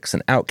 convicts,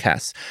 and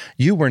outcasts.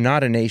 You were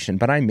not a nation,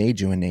 but I made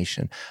you a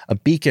nation, a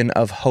beacon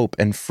of hope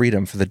and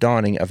freedom for the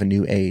dawning of a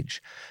new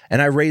age.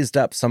 And I raised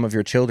up some of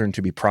your children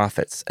to be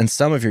prophets, and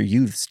some of your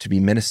youths to be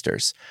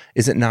ministers.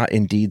 Is it not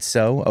indeed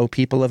so, O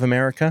people of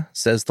America,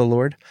 says the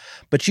Lord?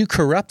 But you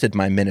corrupted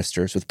my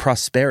ministers with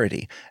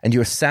prosperity, and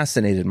you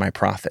assassinated my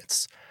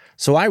prophets.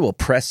 So I will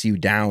press you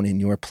down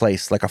in your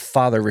place like a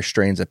father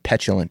restrains a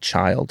petulant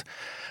child.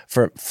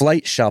 For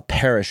flight shall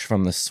perish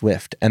from the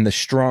swift, and the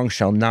strong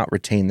shall not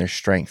retain their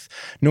strength,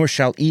 nor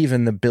shall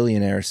even the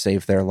billionaires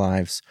save their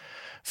lives.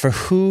 For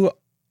who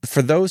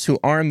For those who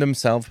arm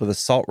themselves with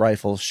assault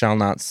rifles shall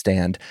not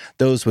stand.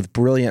 Those with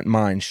brilliant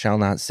minds shall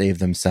not save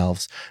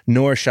themselves,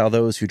 nor shall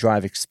those who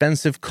drive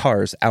expensive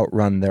cars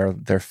outrun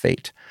their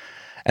fate.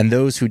 And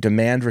those who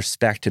demand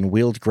respect and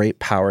wield great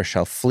power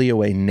shall flee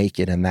away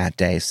naked in that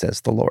day,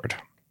 says the Lord.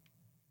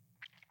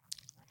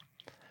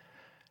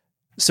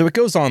 So it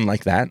goes on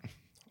like that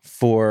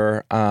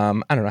for,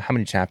 I don't know, how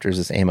many chapters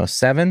is Amos?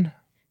 7?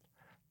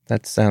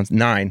 That sounds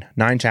 9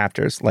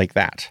 chapters like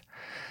that.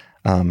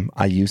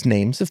 I use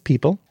names of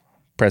people,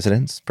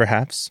 presidents,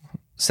 perhaps,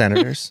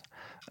 senators,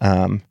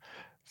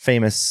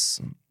 famous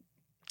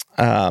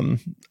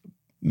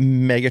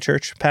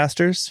megachurch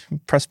pastors,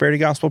 prosperity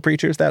gospel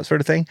preachers, that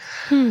sort of thing.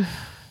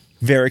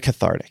 Very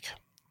cathartic.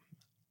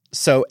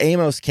 So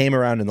Amos came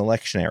around in the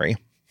lectionary,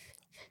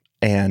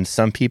 and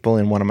some people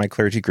in one of my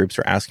clergy groups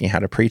were asking how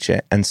to preach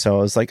it. And so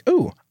I was like,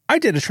 ooh, I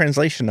did a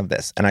translation of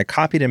this, and I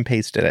copied and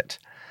pasted it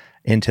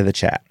into the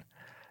chat.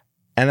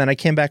 And then I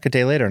came back a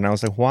day later and I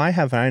was like, why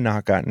have I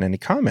not gotten any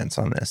comments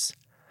on this?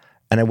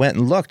 And I went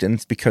and looked, and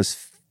it's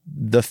because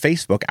the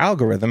Facebook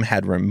algorithm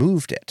had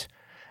removed it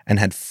and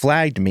had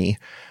flagged me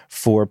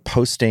for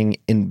posting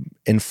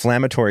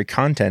inflammatory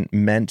content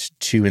meant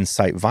to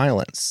incite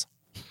violence.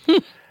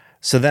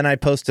 So then I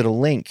posted a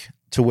link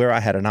to where I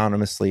had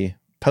anonymously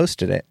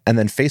posted it, and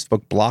then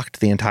Facebook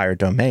blocked the entire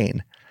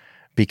domain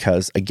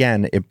because,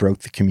 again, it broke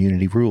the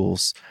community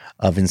rules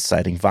of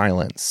inciting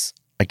violence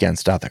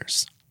against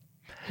others.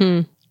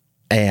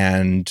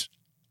 And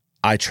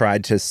I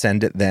tried to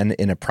send it then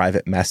in a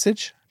private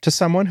message to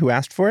someone who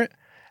asked for it,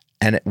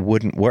 and it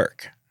wouldn't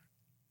work.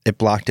 It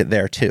blocked it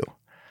there too.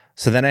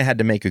 So then I had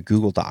to make a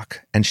Google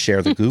Doc and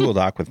share the Google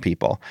Doc with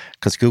people,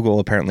 because Google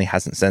apparently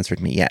hasn't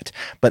censored me yet.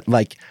 But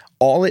like,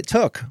 all it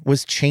took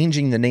was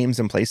changing the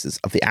names and places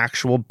of the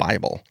actual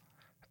Bible,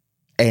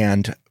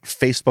 and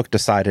Facebook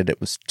decided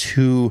it was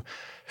too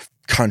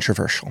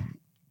controversial.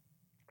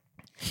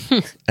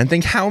 And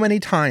think how many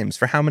times,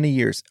 for how many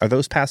years, are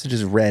those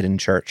passages read in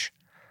church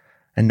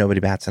and nobody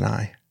bats an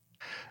eye?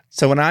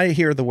 So when I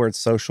hear the word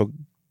social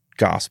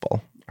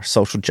gospel or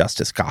social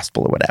justice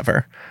gospel or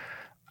whatever,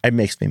 it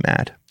makes me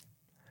mad.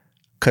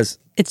 Because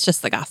it's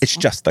just the gospel. It's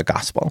just the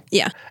gospel.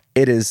 Yeah.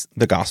 It is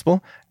the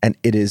gospel, and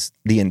it is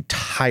the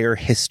entire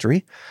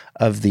history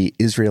of the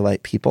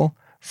Israelite people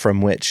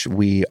from which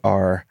we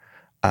are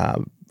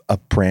a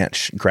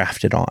branch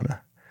grafted on.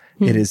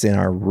 It is in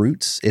our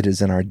roots. It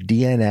is in our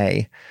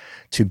DNA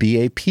to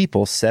be a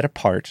people set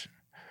apart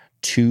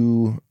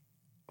to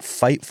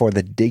fight for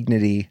the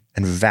dignity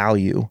and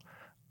value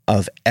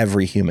of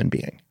every human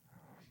being.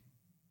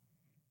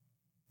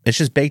 It's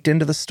just baked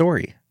into the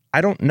story.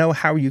 I don't know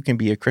how you can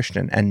be a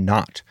Christian and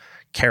not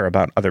care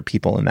about other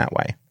people in that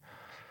way.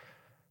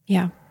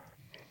 Yeah.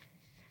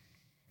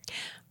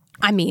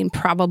 I mean,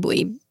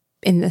 probably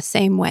in the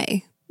same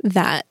way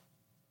that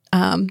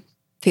the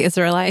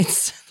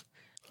Israelites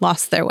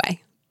lost their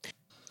way.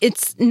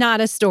 It's not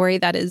a story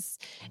that is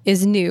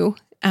new,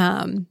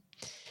 and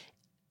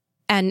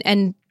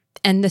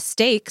the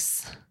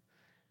stakes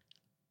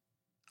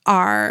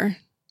are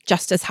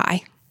just as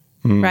high,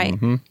 right?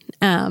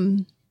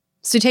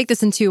 So take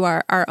this into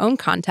our own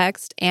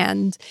context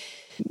and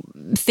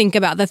think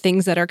about the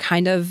things that are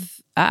kind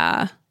of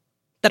that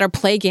are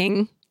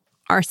plaguing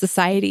our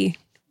society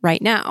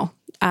right now.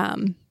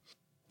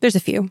 There's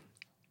a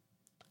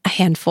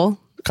handful,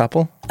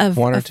 couple, of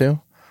one or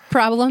two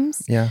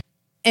problems,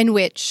 in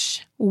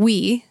which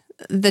we,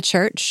 the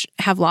church,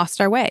 have lost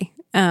our way,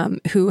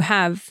 who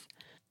have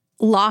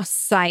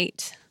lost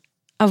sight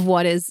of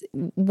what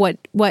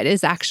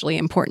is actually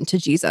important to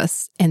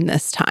Jesus in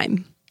this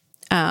time.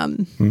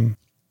 In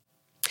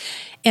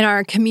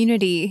our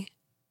community,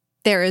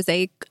 there is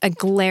a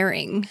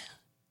glaring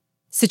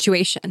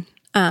situation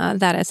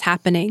that is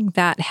happening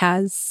that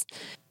has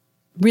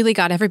really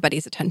got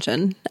everybody's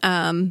attention,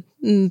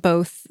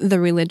 both the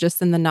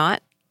religious and the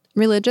not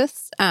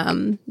religious,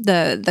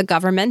 the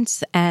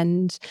government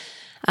and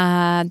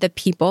the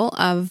people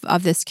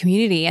of this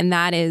community. And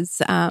that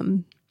is,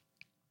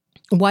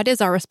 what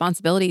is our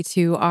responsibility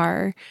to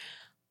our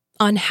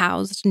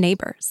unhoused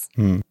neighbors?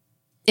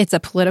 It's a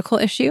political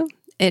issue.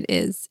 It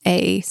is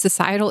a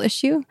societal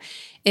issue.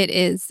 It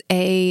is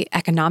a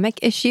economic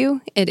issue.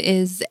 It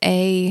is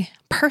a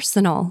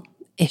personal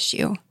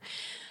issue.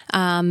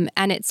 And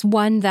it's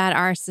one that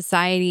our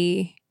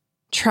society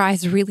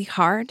tries really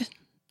hard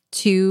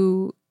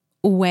to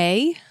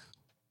weigh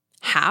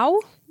how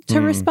to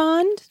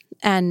respond,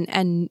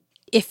 and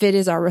if it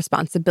is our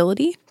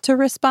responsibility to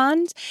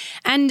respond,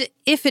 and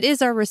if it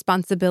is our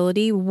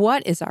responsibility,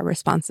 what is our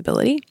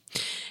responsibility?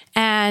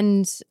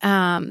 And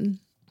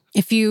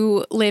if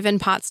you live in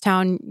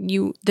Pottstown,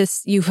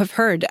 you have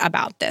heard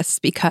about this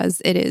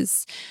because it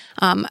is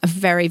a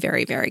very,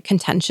 very, very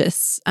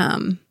contentious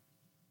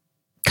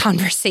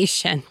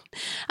conversation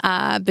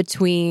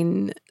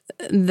between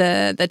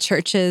the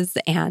churches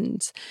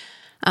and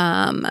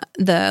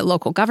the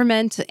local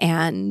government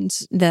and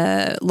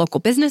the local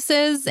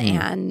businesses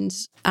and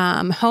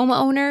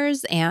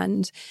homeowners,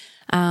 and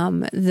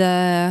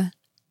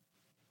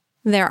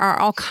there are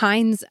all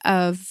kinds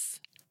of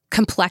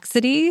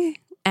complexity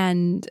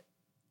and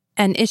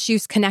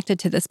issues connected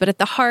to this. But at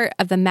the heart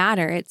of the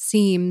matter, it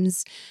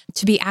seems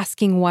to be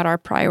asking what our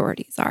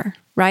priorities are,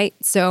 right?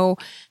 So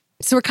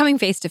we're coming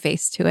face to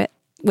face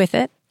with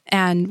it,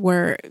 and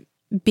we're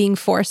being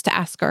forced to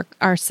ask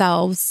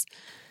ourselves,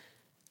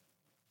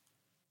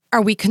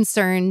 are we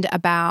concerned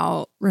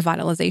about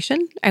revitalization?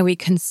 Are we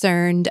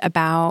concerned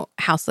about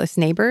houseless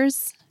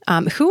neighbors?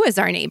 Who is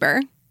our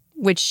neighbor?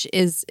 Which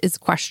is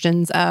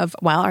questions of,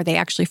 well, are they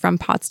actually from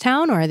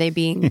Pottstown, or are they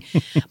being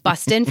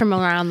bussed in from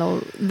around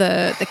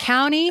the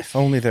county? If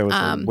only there was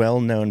a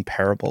well-known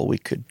parable we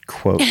could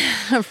quote.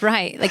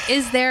 Right. Like,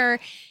 is there,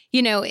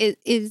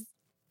 is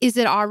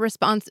it our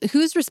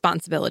whose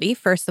responsibility,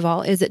 first of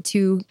all, is it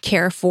to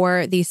care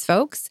for these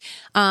folks?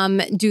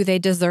 Do they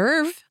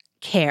deserve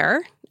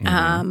care?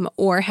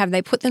 Or have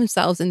they put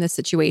themselves in this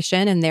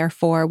situation and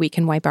therefore we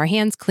can wipe our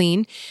hands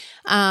clean?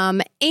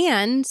 And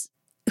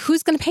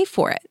who's going to pay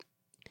for it?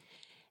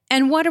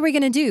 And what are we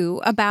going to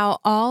do about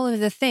all of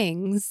the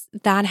things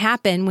that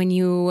happen when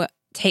you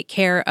take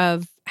care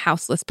of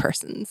houseless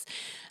persons?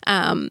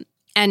 And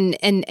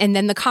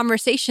then the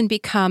conversation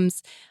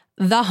becomes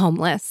the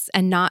homeless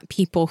and not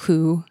people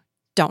who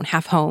don't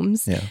have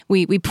homes. Yeah.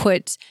 We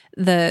put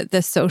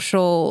the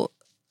social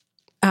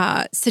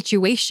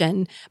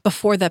situation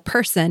before the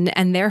person,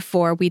 and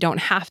therefore we don't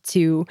have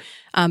to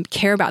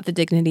care about the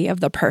dignity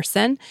of the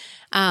person.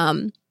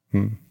 And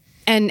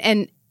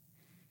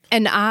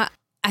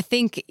I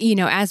think,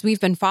 as we've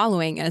been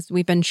following, as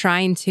we've been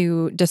trying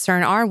to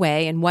discern our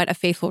way and what a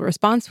faithful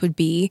response would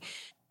be,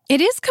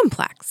 it is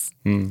complex.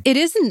 It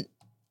isn't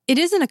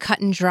a cut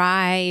and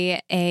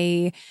dry,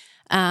 a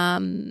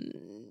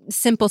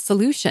simple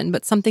solution,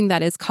 but something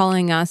that is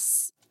calling out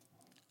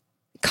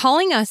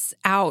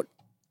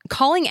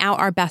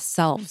our best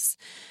selves,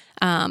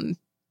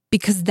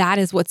 because that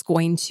is what's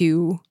going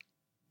to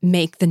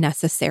make the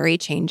necessary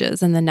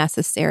changes and the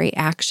necessary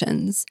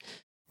actions.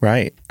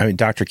 Right. I mean,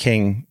 Dr.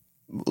 King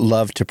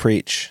loved to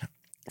preach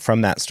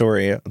from that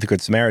story of the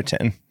Good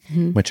Samaritan,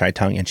 which I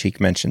tongue-in-cheek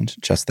mentioned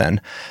just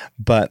then.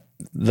 But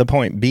the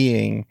point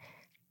being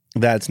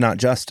that it's not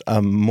just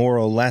a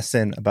moral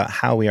lesson about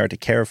how we are to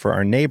care for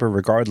our neighbor,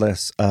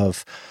 regardless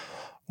of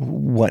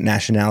what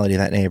nationality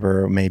that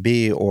neighbor may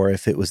be, or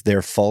if it was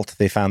their fault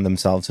they found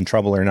themselves in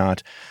trouble or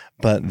not,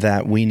 but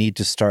that we need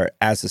to start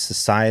as a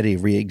society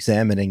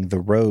re-examining the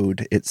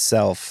road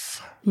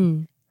itself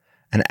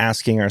and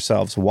asking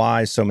ourselves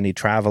why so many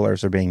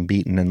travelers are being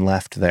beaten and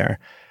left there,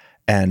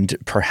 and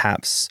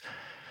perhaps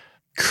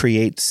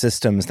create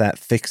systems that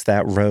fix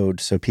that road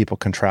so people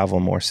can travel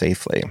more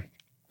safely.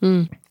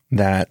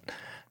 That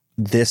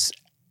this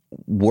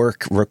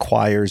work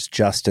requires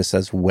justice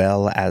as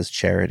well as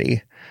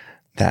charity.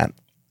 That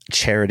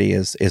charity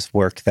is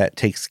work that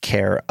takes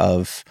care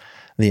of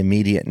the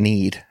immediate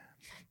need.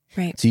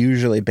 Right. It's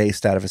usually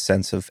based out of a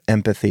sense of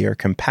empathy or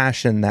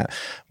compassion, that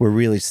we're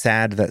really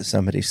sad that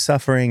somebody's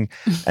suffering.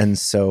 And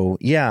so,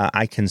 yeah,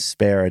 I can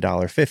spare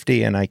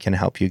 $1.50 and I can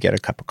help you get a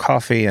cup of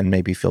coffee and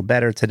maybe feel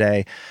better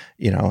today,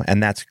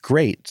 and that's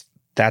great.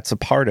 That's a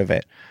part of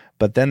it.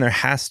 But then there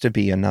has to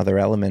be another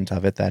element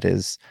of it that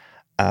is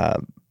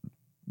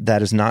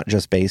not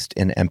just based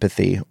in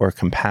empathy or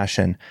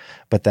compassion,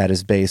 but that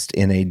is based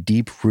in a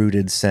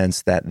deep-rooted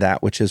sense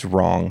that which is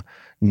wrong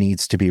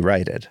needs to be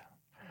righted,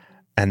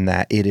 and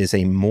that it is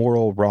a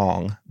moral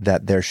wrong,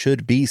 that there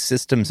should be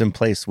systems in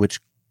place which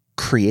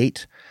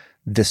create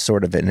this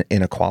sort of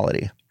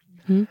inequality.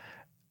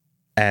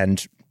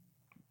 And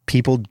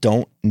people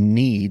don't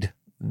need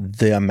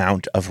the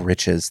amount of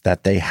riches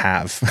that they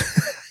have.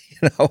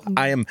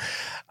 I am,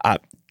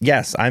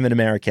 yes, I'm an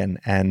American,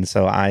 and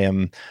so I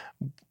am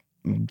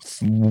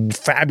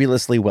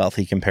fabulously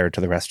wealthy compared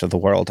to the rest of the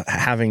world.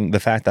 Having the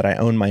fact that I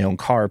own my own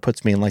car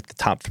puts me in like the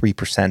top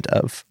 3%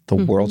 of the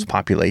world's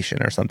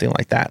population or something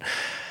like that.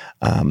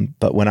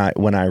 But when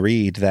I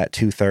read that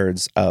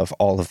 2/3 of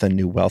all of the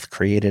new wealth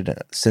created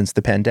since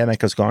the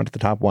pandemic has gone to the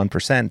top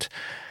 1%,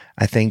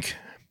 I think,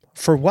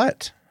 for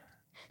what?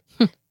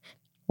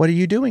 What are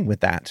you doing with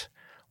that?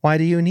 Why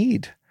do you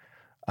need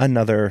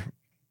another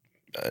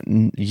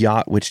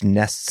yacht which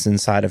nests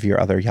inside of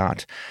your other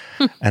yacht?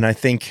 And I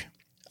think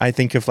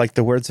of like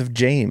the words of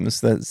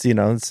James that's,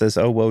 it says,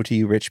 "Oh, woe to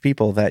you rich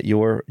people, that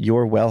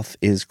your wealth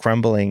is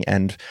crumbling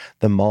and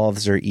the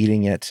moths are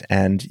eating it,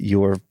 and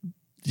your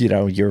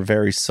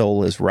very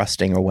soul is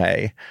rusting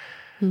away."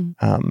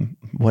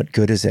 What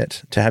good is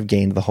it to have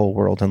gained the whole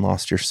world and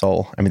lost your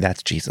soul? I mean,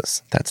 that's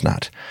Jesus. That's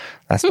not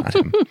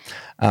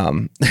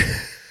him.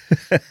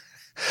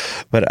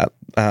 But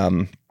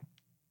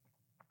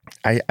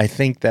I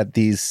think that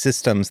these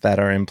systems that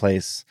are in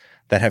place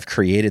that have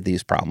created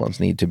these problems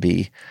need to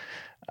be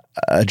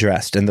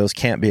addressed, and those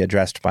can't be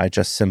addressed by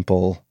just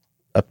simple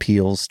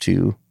appeals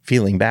to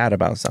feeling bad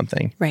about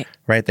something.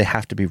 Right? They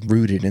have to be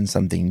rooted in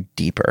something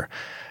deeper.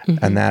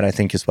 And that, I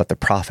think, is what the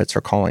prophets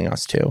are calling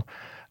us to.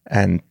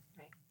 And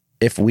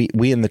if we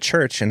in the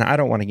church, and I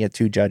don't want to get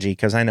too judgy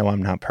because I know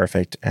I'm not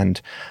perfect,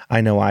 and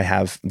I know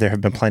there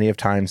have been plenty of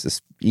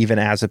times, even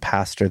as a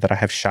pastor, that I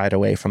have shied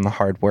away from the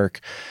hard work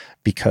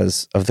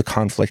because of the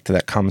conflict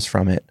that comes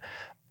from it.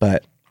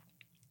 But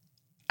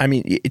I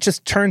mean, it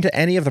just turn to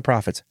any of the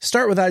prophets.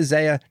 Start with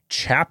Isaiah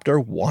chapter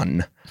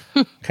 1.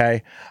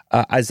 Okay.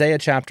 Isaiah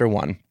chapter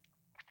 1.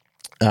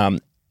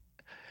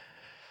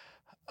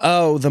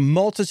 Oh, the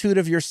multitude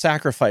of your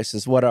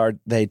sacrifices, what are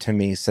they to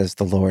me, says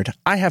the Lord?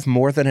 I have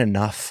more than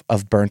enough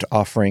of burnt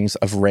offerings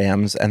of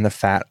rams and the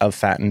fat of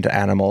fattened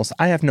animals.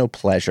 I have no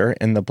pleasure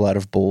in the blood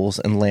of bulls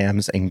and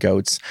lambs and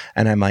goats,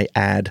 and I might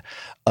add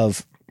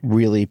of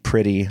really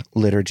pretty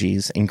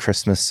liturgies and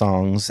Christmas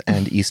songs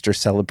and Easter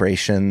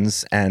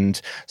celebrations and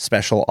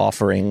special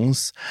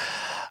offerings.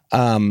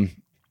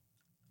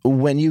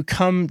 When you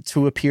come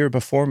to appear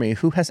before me,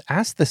 who has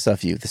asked this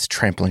of you, this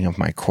trampling of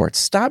my courts?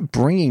 Stop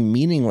bringing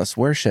meaningless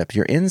worship.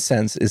 Your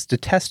incense is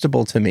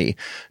detestable to me.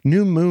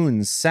 New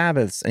moons,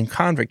 Sabbaths, and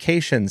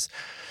convocations,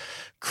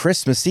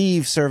 Christmas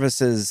Eve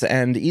services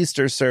and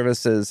Easter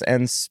services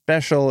and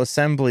special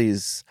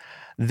assemblies,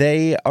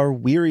 they are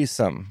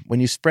wearisome. When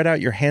you spread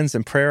out your hands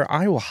in prayer,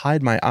 I will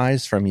hide my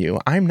eyes from you.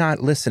 I'm not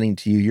listening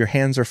to you. Your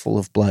hands are full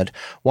of blood.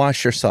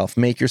 Wash yourself.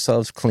 Make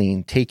yourselves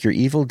clean. Take your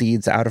evil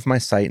deeds out of my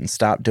sight and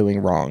stop doing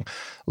wrong.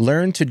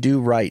 Learn to do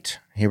right.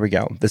 Here we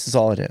go. This is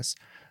all it is.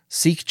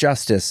 Seek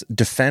justice.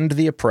 Defend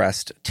the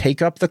oppressed.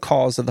 Take up the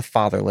cause of the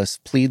fatherless.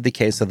 Plead the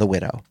case of the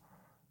widow.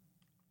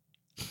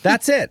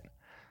 That's it.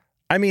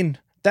 I mean,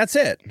 that's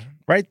it.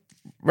 Right?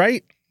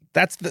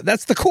 That's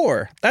the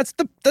core. That's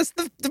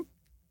the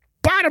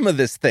bottom of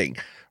this thing,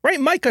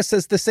 right? Micah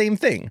says the same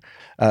thing.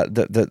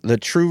 The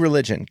true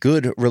religion,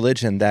 good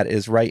religion that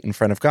is right in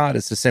front of God,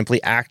 is to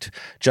simply act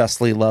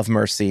justly, love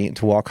mercy,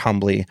 to walk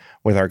humbly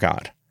with our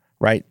God,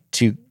 right?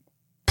 To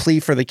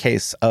plead for the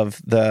case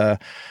of the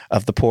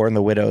poor and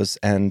the widows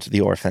and the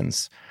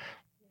orphans.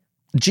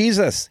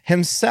 Jesus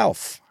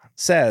himself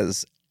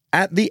says,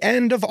 at the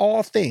end of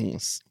all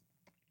things,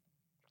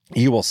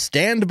 you will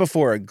stand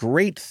before a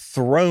great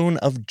throne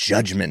of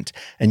judgment,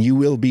 and you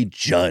will be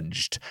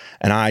judged.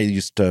 And I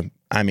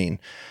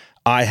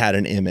had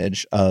an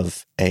image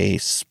of a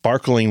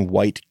sparkling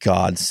white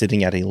God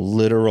sitting at a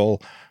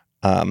literal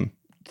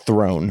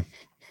throne.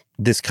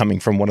 This coming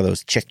from one of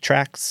those Chick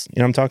tracts,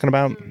 you know what I'm talking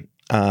about?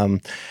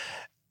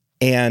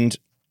 And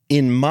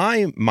in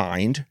my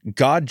mind,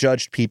 God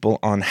judged people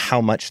on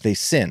how much they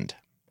sinned.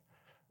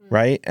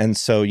 Right? And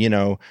so,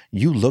 you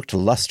looked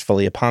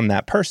lustfully upon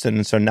that person.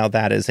 And so now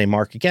that is a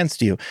mark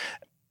against you.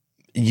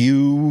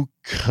 You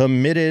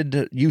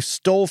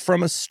stole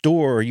from a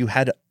store, you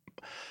had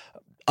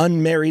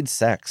unmarried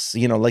sex,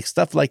 like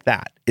stuff like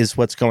that is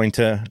what's going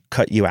to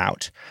cut you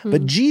out.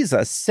 But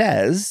Jesus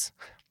says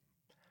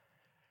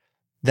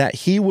that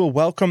he will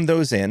welcome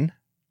those in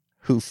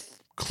who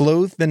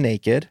clothed the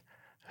naked,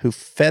 who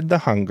fed the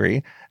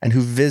hungry, and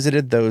who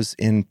visited those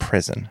in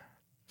prison.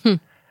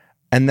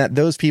 And that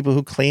those people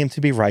who claim to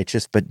be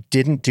righteous but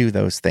didn't do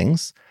those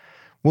things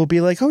will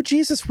be like, oh,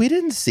 Jesus, we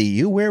didn't see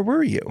you. Where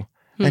were you?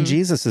 And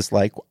Jesus is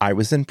like, I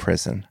was in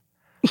prison.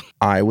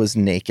 I was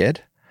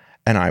naked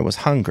and I was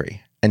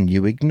hungry. And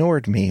you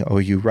ignored me. Oh,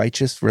 you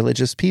righteous,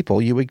 religious people,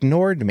 you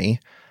ignored me.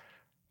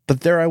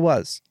 But there I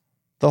was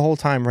the whole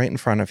time right in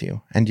front of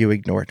you, and you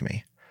ignored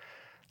me.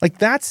 Like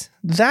that's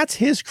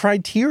his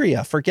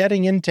criteria for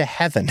getting into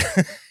heaven.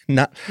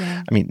 Not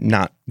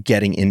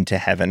getting into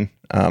heaven.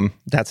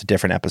 That's a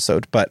different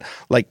episode. But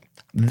like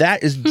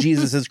that is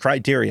Jesus's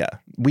criteria.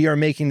 We are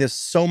making this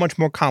so much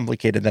more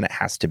complicated than it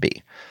has to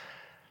be.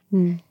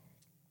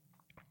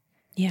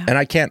 Yeah. And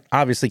I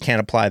obviously can't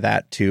apply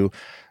that to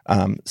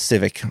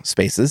civic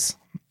spaces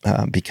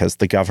because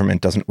the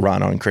government doesn't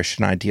run on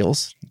Christian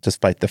ideals,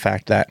 despite the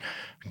fact that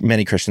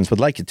many Christians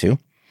would like it to.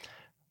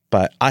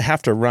 But I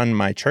have to run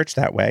my church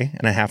that way,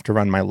 and I have to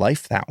run my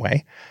life that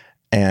way,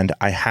 and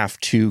I have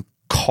to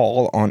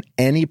call on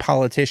any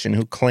politician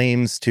who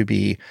claims to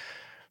be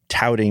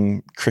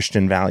touting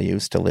Christian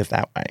values to live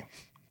that way.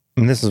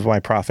 And this is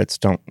why prophets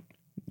don't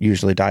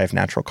usually die of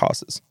natural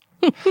causes.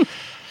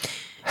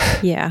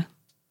 Yeah.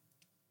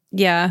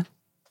 The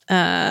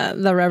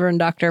Reverend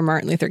Dr.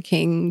 Martin Luther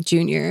King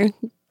Jr.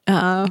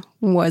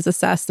 Was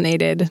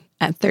assassinated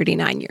at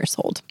 39 years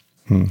old.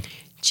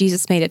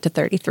 Jesus made it to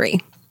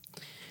 33.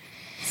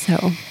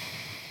 So,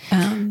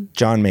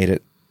 John made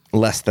it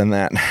less than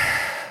that,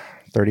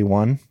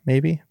 31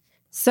 maybe.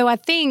 So I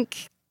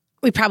think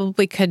we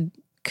probably could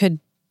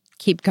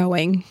keep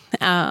going,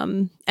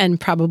 and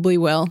probably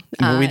will.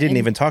 We didn't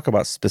even talk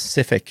about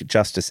specific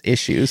justice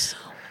issues,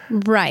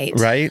 right?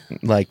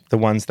 Like the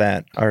ones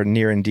that are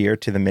near and dear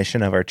to the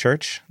mission of our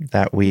church,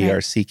 that we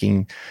are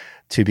seeking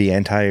to be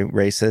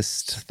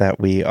anti-racist, that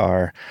we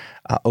are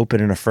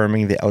open and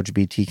affirming the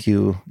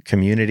LGBTQ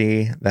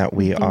community, that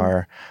we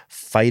are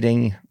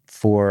fighting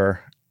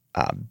for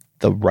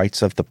the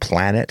rights of the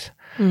planet,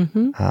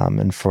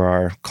 and for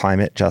our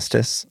climate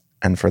justice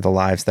and for the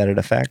lives that it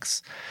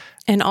affects.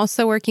 And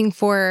also working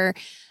for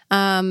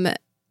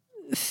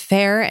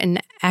fair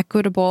and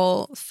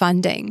equitable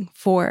funding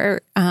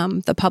for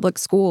the public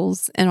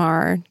schools in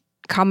our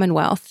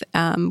Commonwealth,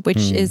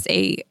 which is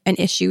an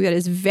issue that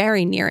is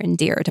very near and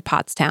dear to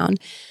Pottstown.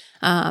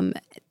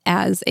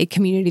 as a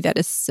community that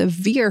is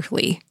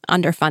severely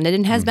underfunded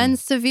and has been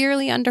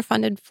severely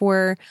underfunded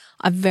for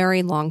a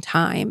very long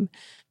time.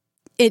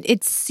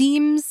 It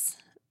seems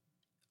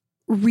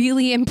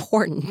really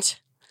important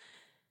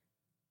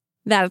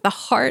that at the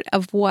heart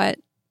of what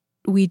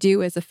we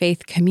do as a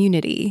faith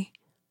community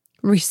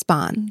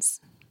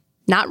responds,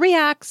 not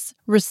reacts,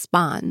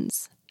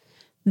 responds,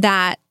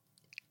 that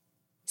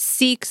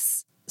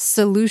seeks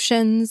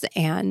solutions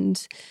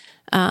and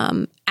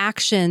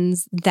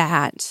actions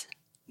that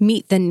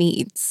meet the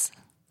needs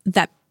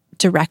that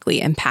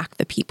directly impact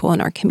the people in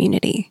our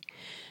community.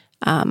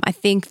 I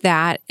think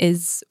that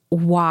is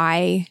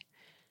why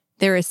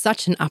there is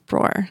such an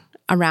uproar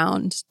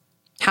around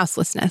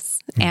houselessness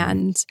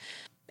and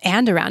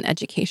around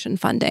education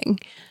funding,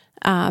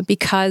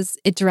 because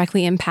it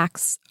directly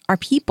impacts our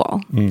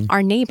people,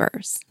 our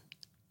neighbors.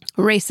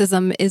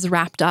 Racism is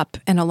wrapped up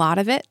in a lot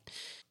of it,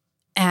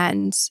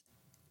 and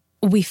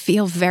we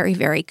feel very,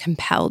 very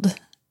compelled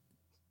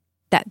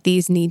that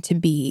these need to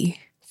be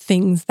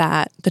things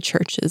that the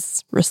church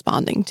is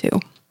responding to.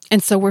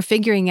 And so we're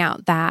figuring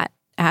out that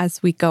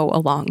as we go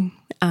along.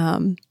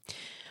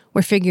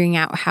 We're figuring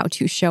out how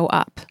to show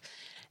up,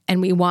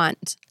 and we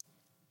want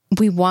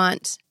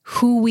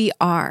who we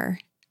are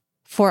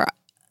for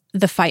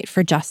the fight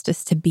for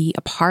justice to be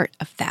a part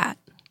of that,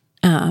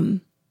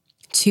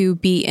 to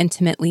be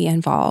intimately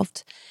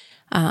involved,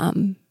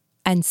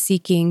 and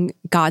seeking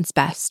God's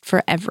best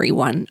for every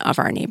one of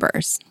our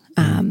neighbors,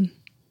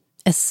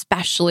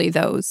 especially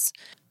those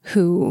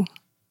who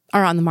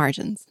are on the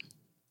margins,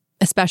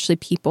 especially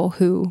people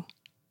who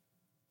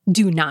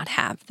do not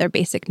have their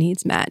basic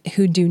needs met,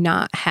 who do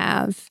not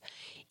have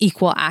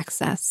equal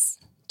access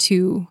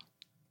to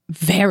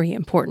very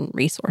important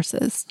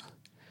resources.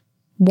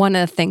 One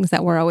of the things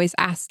that we're always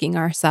asking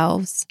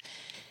ourselves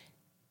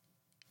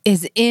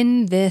is,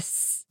 in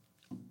this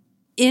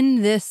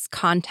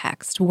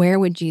context, where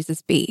would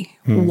Jesus be?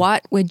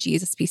 What would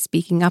Jesus be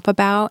speaking up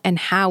about? And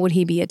how would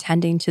he be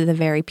attending to the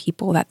very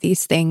people that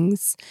these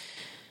things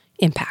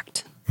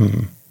impact?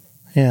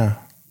 Yeah.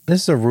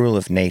 This is a rule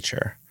of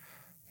nature,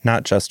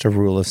 not just a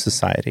rule of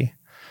society,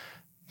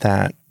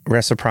 that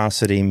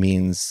reciprocity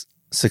means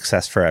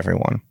success for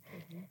everyone.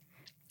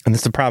 And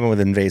that's the problem with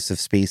invasive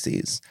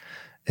species,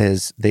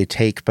 is they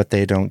take, but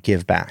they don't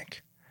give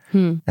back.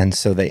 And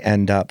so they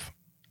end up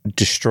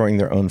destroying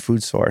their own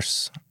food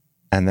source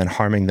and then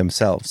harming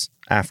themselves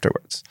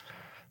afterwards.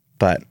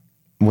 But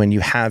when you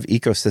have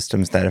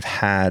ecosystems that have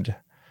had,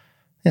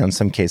 in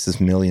some cases,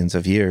 millions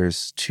of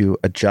years to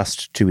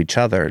adjust to each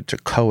other, to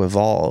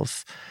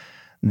co-evolve,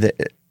 the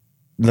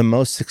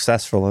most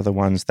successful are the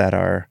ones that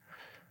are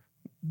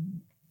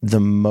the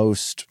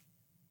most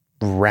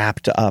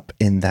wrapped up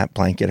in that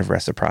blanket of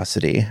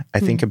reciprocity. I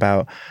think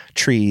about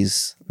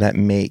trees that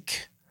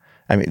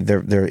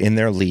they're in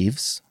their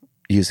leaves,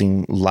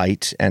 using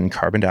light and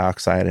carbon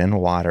dioxide and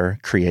water,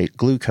 create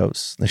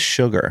glucose, the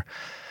sugar.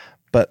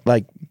 But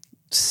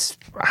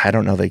I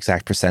don't know the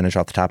exact percentage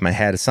off the top of my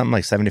head. It's something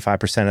like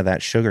 75% of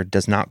that sugar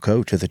does not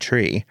go to the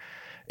tree.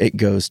 It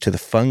goes to the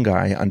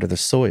fungi under the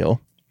soil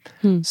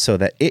so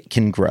that it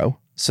can grow,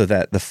 so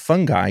that the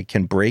fungi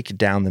can break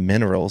down the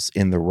minerals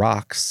in the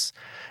rocks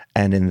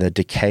and in the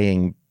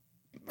decaying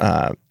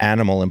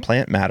animal and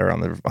plant matter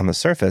on the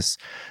surface,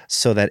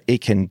 so that it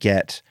can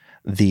get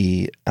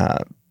the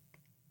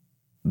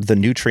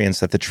nutrients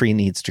that the tree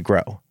needs to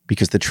grow,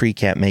 because the tree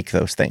can't make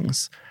those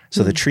things.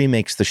 So the tree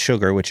makes the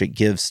sugar, which it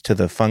gives to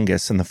the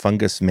fungus, and the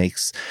fungus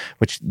makes,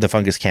 which the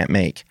fungus can't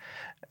make.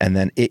 And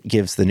then it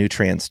gives the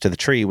nutrients to the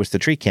tree, which the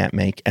tree can't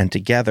make. And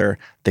together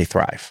they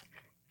thrive.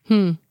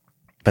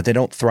 But they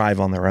don't thrive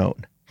on their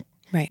own.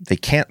 Right. They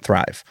can't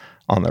thrive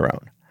on their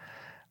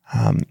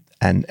own.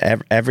 And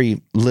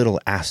every little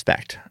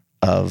aspect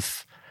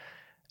of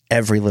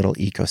every little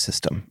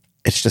ecosystem,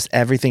 it's just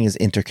everything is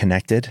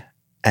interconnected,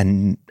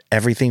 and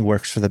everything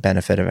works for the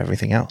benefit of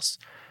everything else.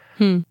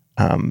 And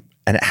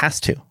it has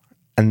to.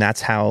 And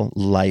that's how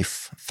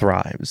life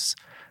thrives.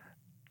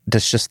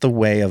 That's just the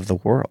way of the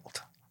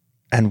world.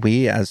 And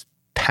we as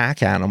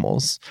pack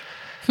animals,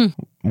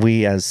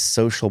 we as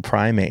social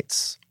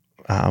primates,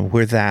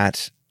 we're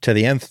that to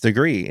the nth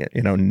degree.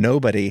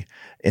 Nobody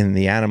in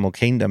the animal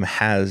kingdom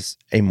has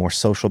a more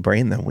social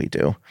brain than we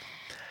do.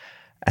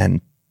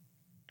 And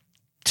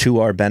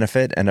to our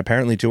benefit, and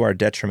apparently to our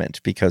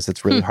detriment, because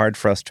it's really hard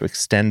for us to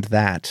extend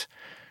that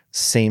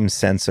same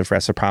sense of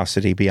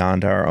reciprocity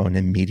beyond our own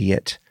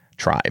immediate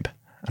tribe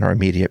and our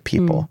immediate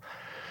people.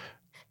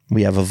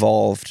 We have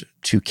evolved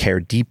to care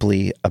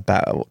deeply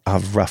about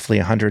roughly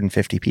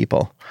 150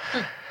 people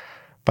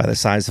by the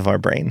size of our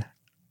brain.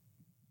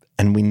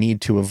 And we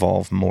need to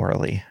evolve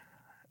morally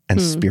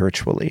and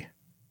spiritually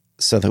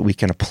so that we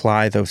can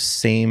apply those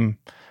same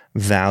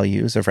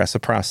values of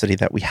reciprocity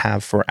that we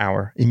have for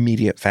our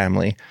immediate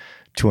family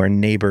to our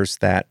neighbors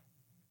that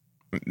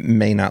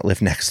may not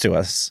live next to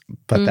us,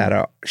 but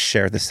that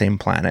share the same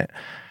planet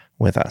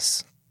with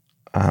us.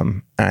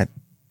 And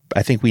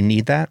I think we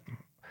need that,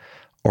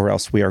 or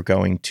else we are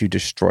going to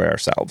destroy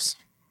ourselves.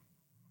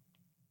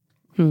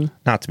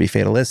 Not to be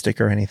fatalistic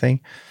or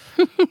anything,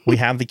 We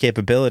have the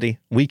capability.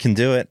 We can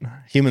do it.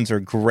 Humans are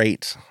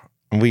great.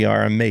 We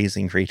are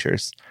amazing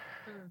creatures.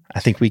 I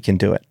think we can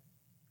do it.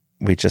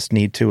 We just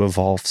need to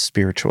evolve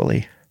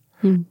spiritually.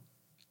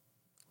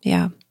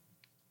 Yeah.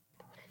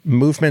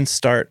 Movements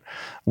start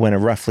when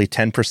roughly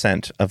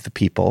 10% of the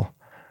people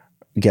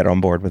get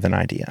on board with an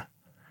idea.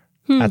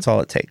 That's all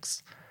it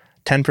takes.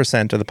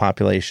 10% of the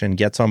population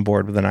gets on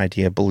board with an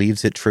idea,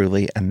 believes it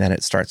truly, and then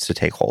it starts to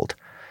take hold.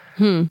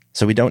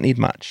 So we don't need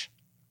much.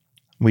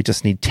 We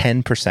just need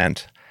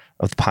 10%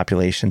 of the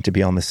population to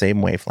be on the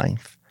same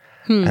wavelength,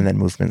 and then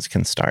movements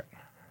can start.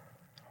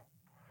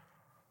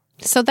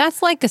 So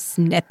that's like a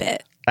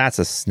snippet. That's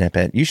a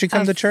snippet. You should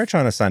come to church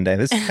on a Sunday.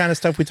 This is the kind of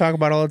stuff we talk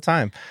about all the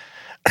time.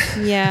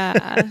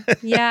 Yeah.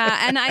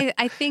 Yeah. And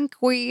I think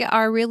we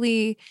are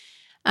really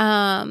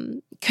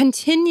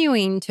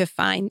continuing to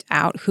find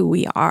out who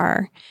we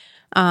are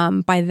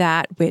by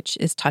that which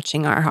is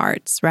touching our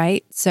hearts,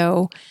 right?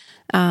 So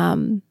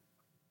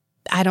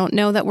I don't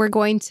know that we're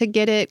going to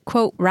get it,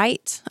 quote,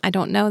 right. I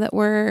don't know that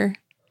we're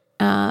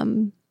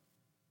going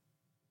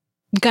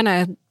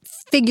to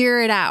figure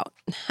it out.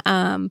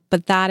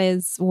 But that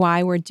is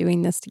why we're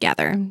doing this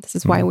together. This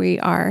is why we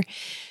are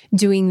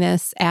doing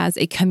this as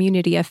a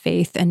community of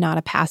faith and not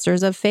a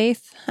pastors of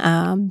faith,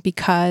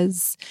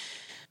 because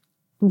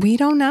we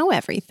don't know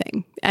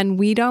everything and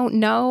we don't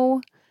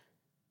know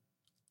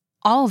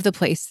all of the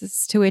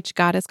places to which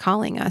God is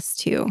calling us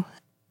to.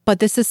 But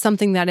this is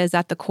something that is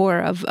at the core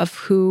of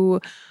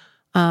who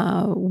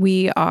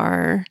we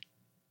are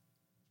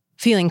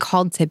feeling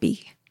called to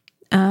be,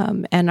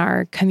 and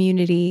our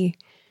community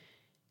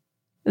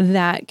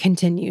that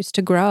continues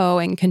to grow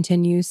and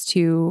continues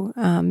to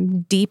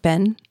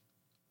deepen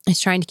is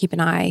trying to keep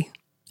an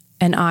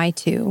eye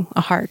to,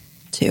 a heart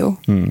to.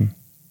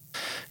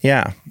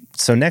 Yeah.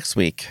 So next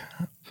week,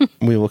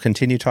 we will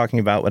continue talking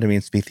about what it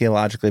means to be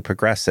theologically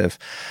progressive.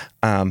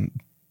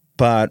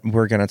 But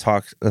we're going to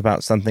talk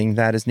about something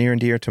that is near and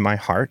dear to my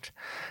heart,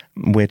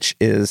 which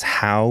is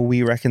how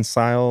we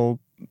reconcile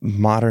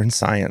modern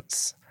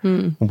science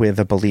with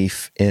a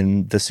belief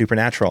in the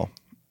supernatural.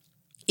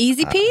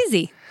 Easy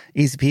peasy.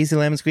 Easy peasy,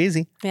 lemon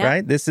squeezy,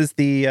 right? This is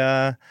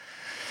the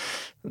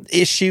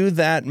issue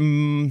that,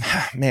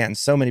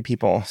 so many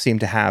people seem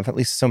to have, at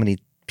least so many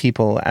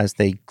people as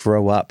they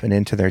grow up and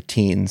into their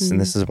teens.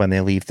 And this is when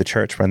they leave the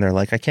church, when they're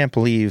like, I can't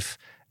believe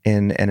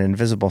in an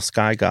invisible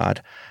sky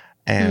god.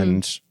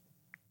 And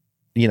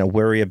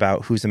worry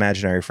about whose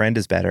imaginary friend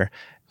is better,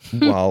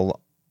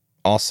 while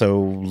also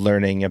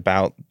learning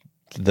about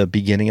the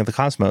beginning of the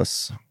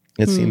cosmos.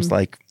 It seems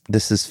like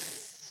this is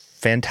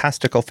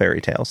fantastical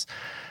fairy tales.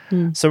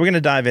 So we're going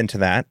to dive into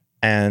that,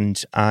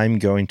 and I'm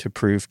going to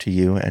prove to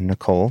you and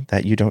Nicole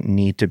that you don't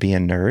need to be a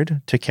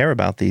nerd to care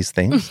about these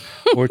things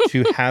or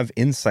to have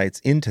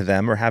insights into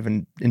them or have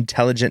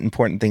intelligent,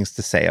 important things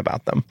to say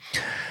about them.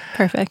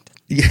 Perfect.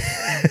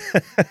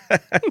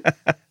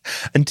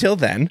 Until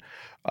then,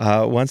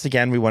 once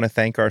again, we want to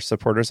thank our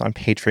supporters on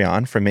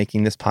Patreon for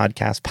making this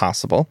podcast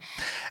possible,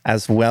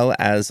 as well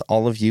as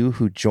all of you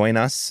who join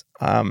us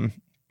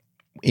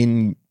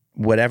in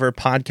whatever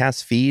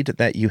podcast feed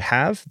that you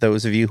have.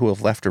 Those of you who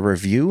have left a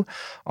review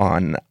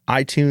on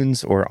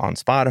iTunes or on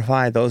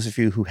Spotify, those of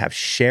you who have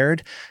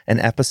shared an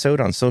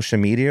episode on social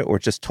media or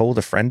just told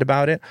a friend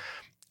about it.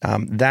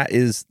 That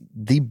is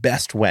the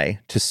best way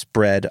to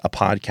spread a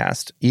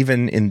podcast.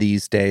 Even in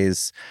these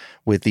days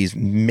with these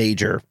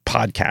major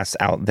podcasts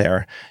out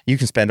there, you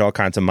can spend all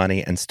kinds of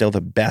money, and still the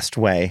best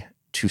way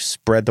to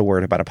spread the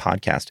word about a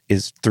podcast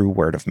is through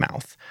word of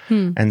mouth.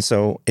 And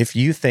so if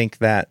you think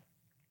that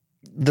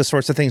the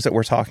sorts of things that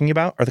we're talking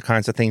about are the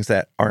kinds of things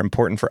that are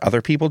important for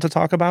other people to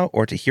talk about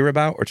or to hear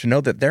about, or to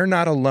know that they're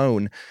not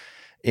alone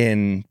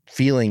in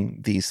feeling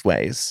these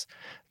ways,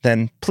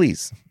 then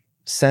please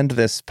send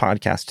this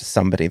podcast to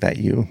somebody that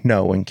you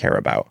know and care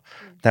about.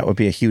 That would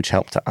be a huge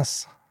help to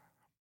us.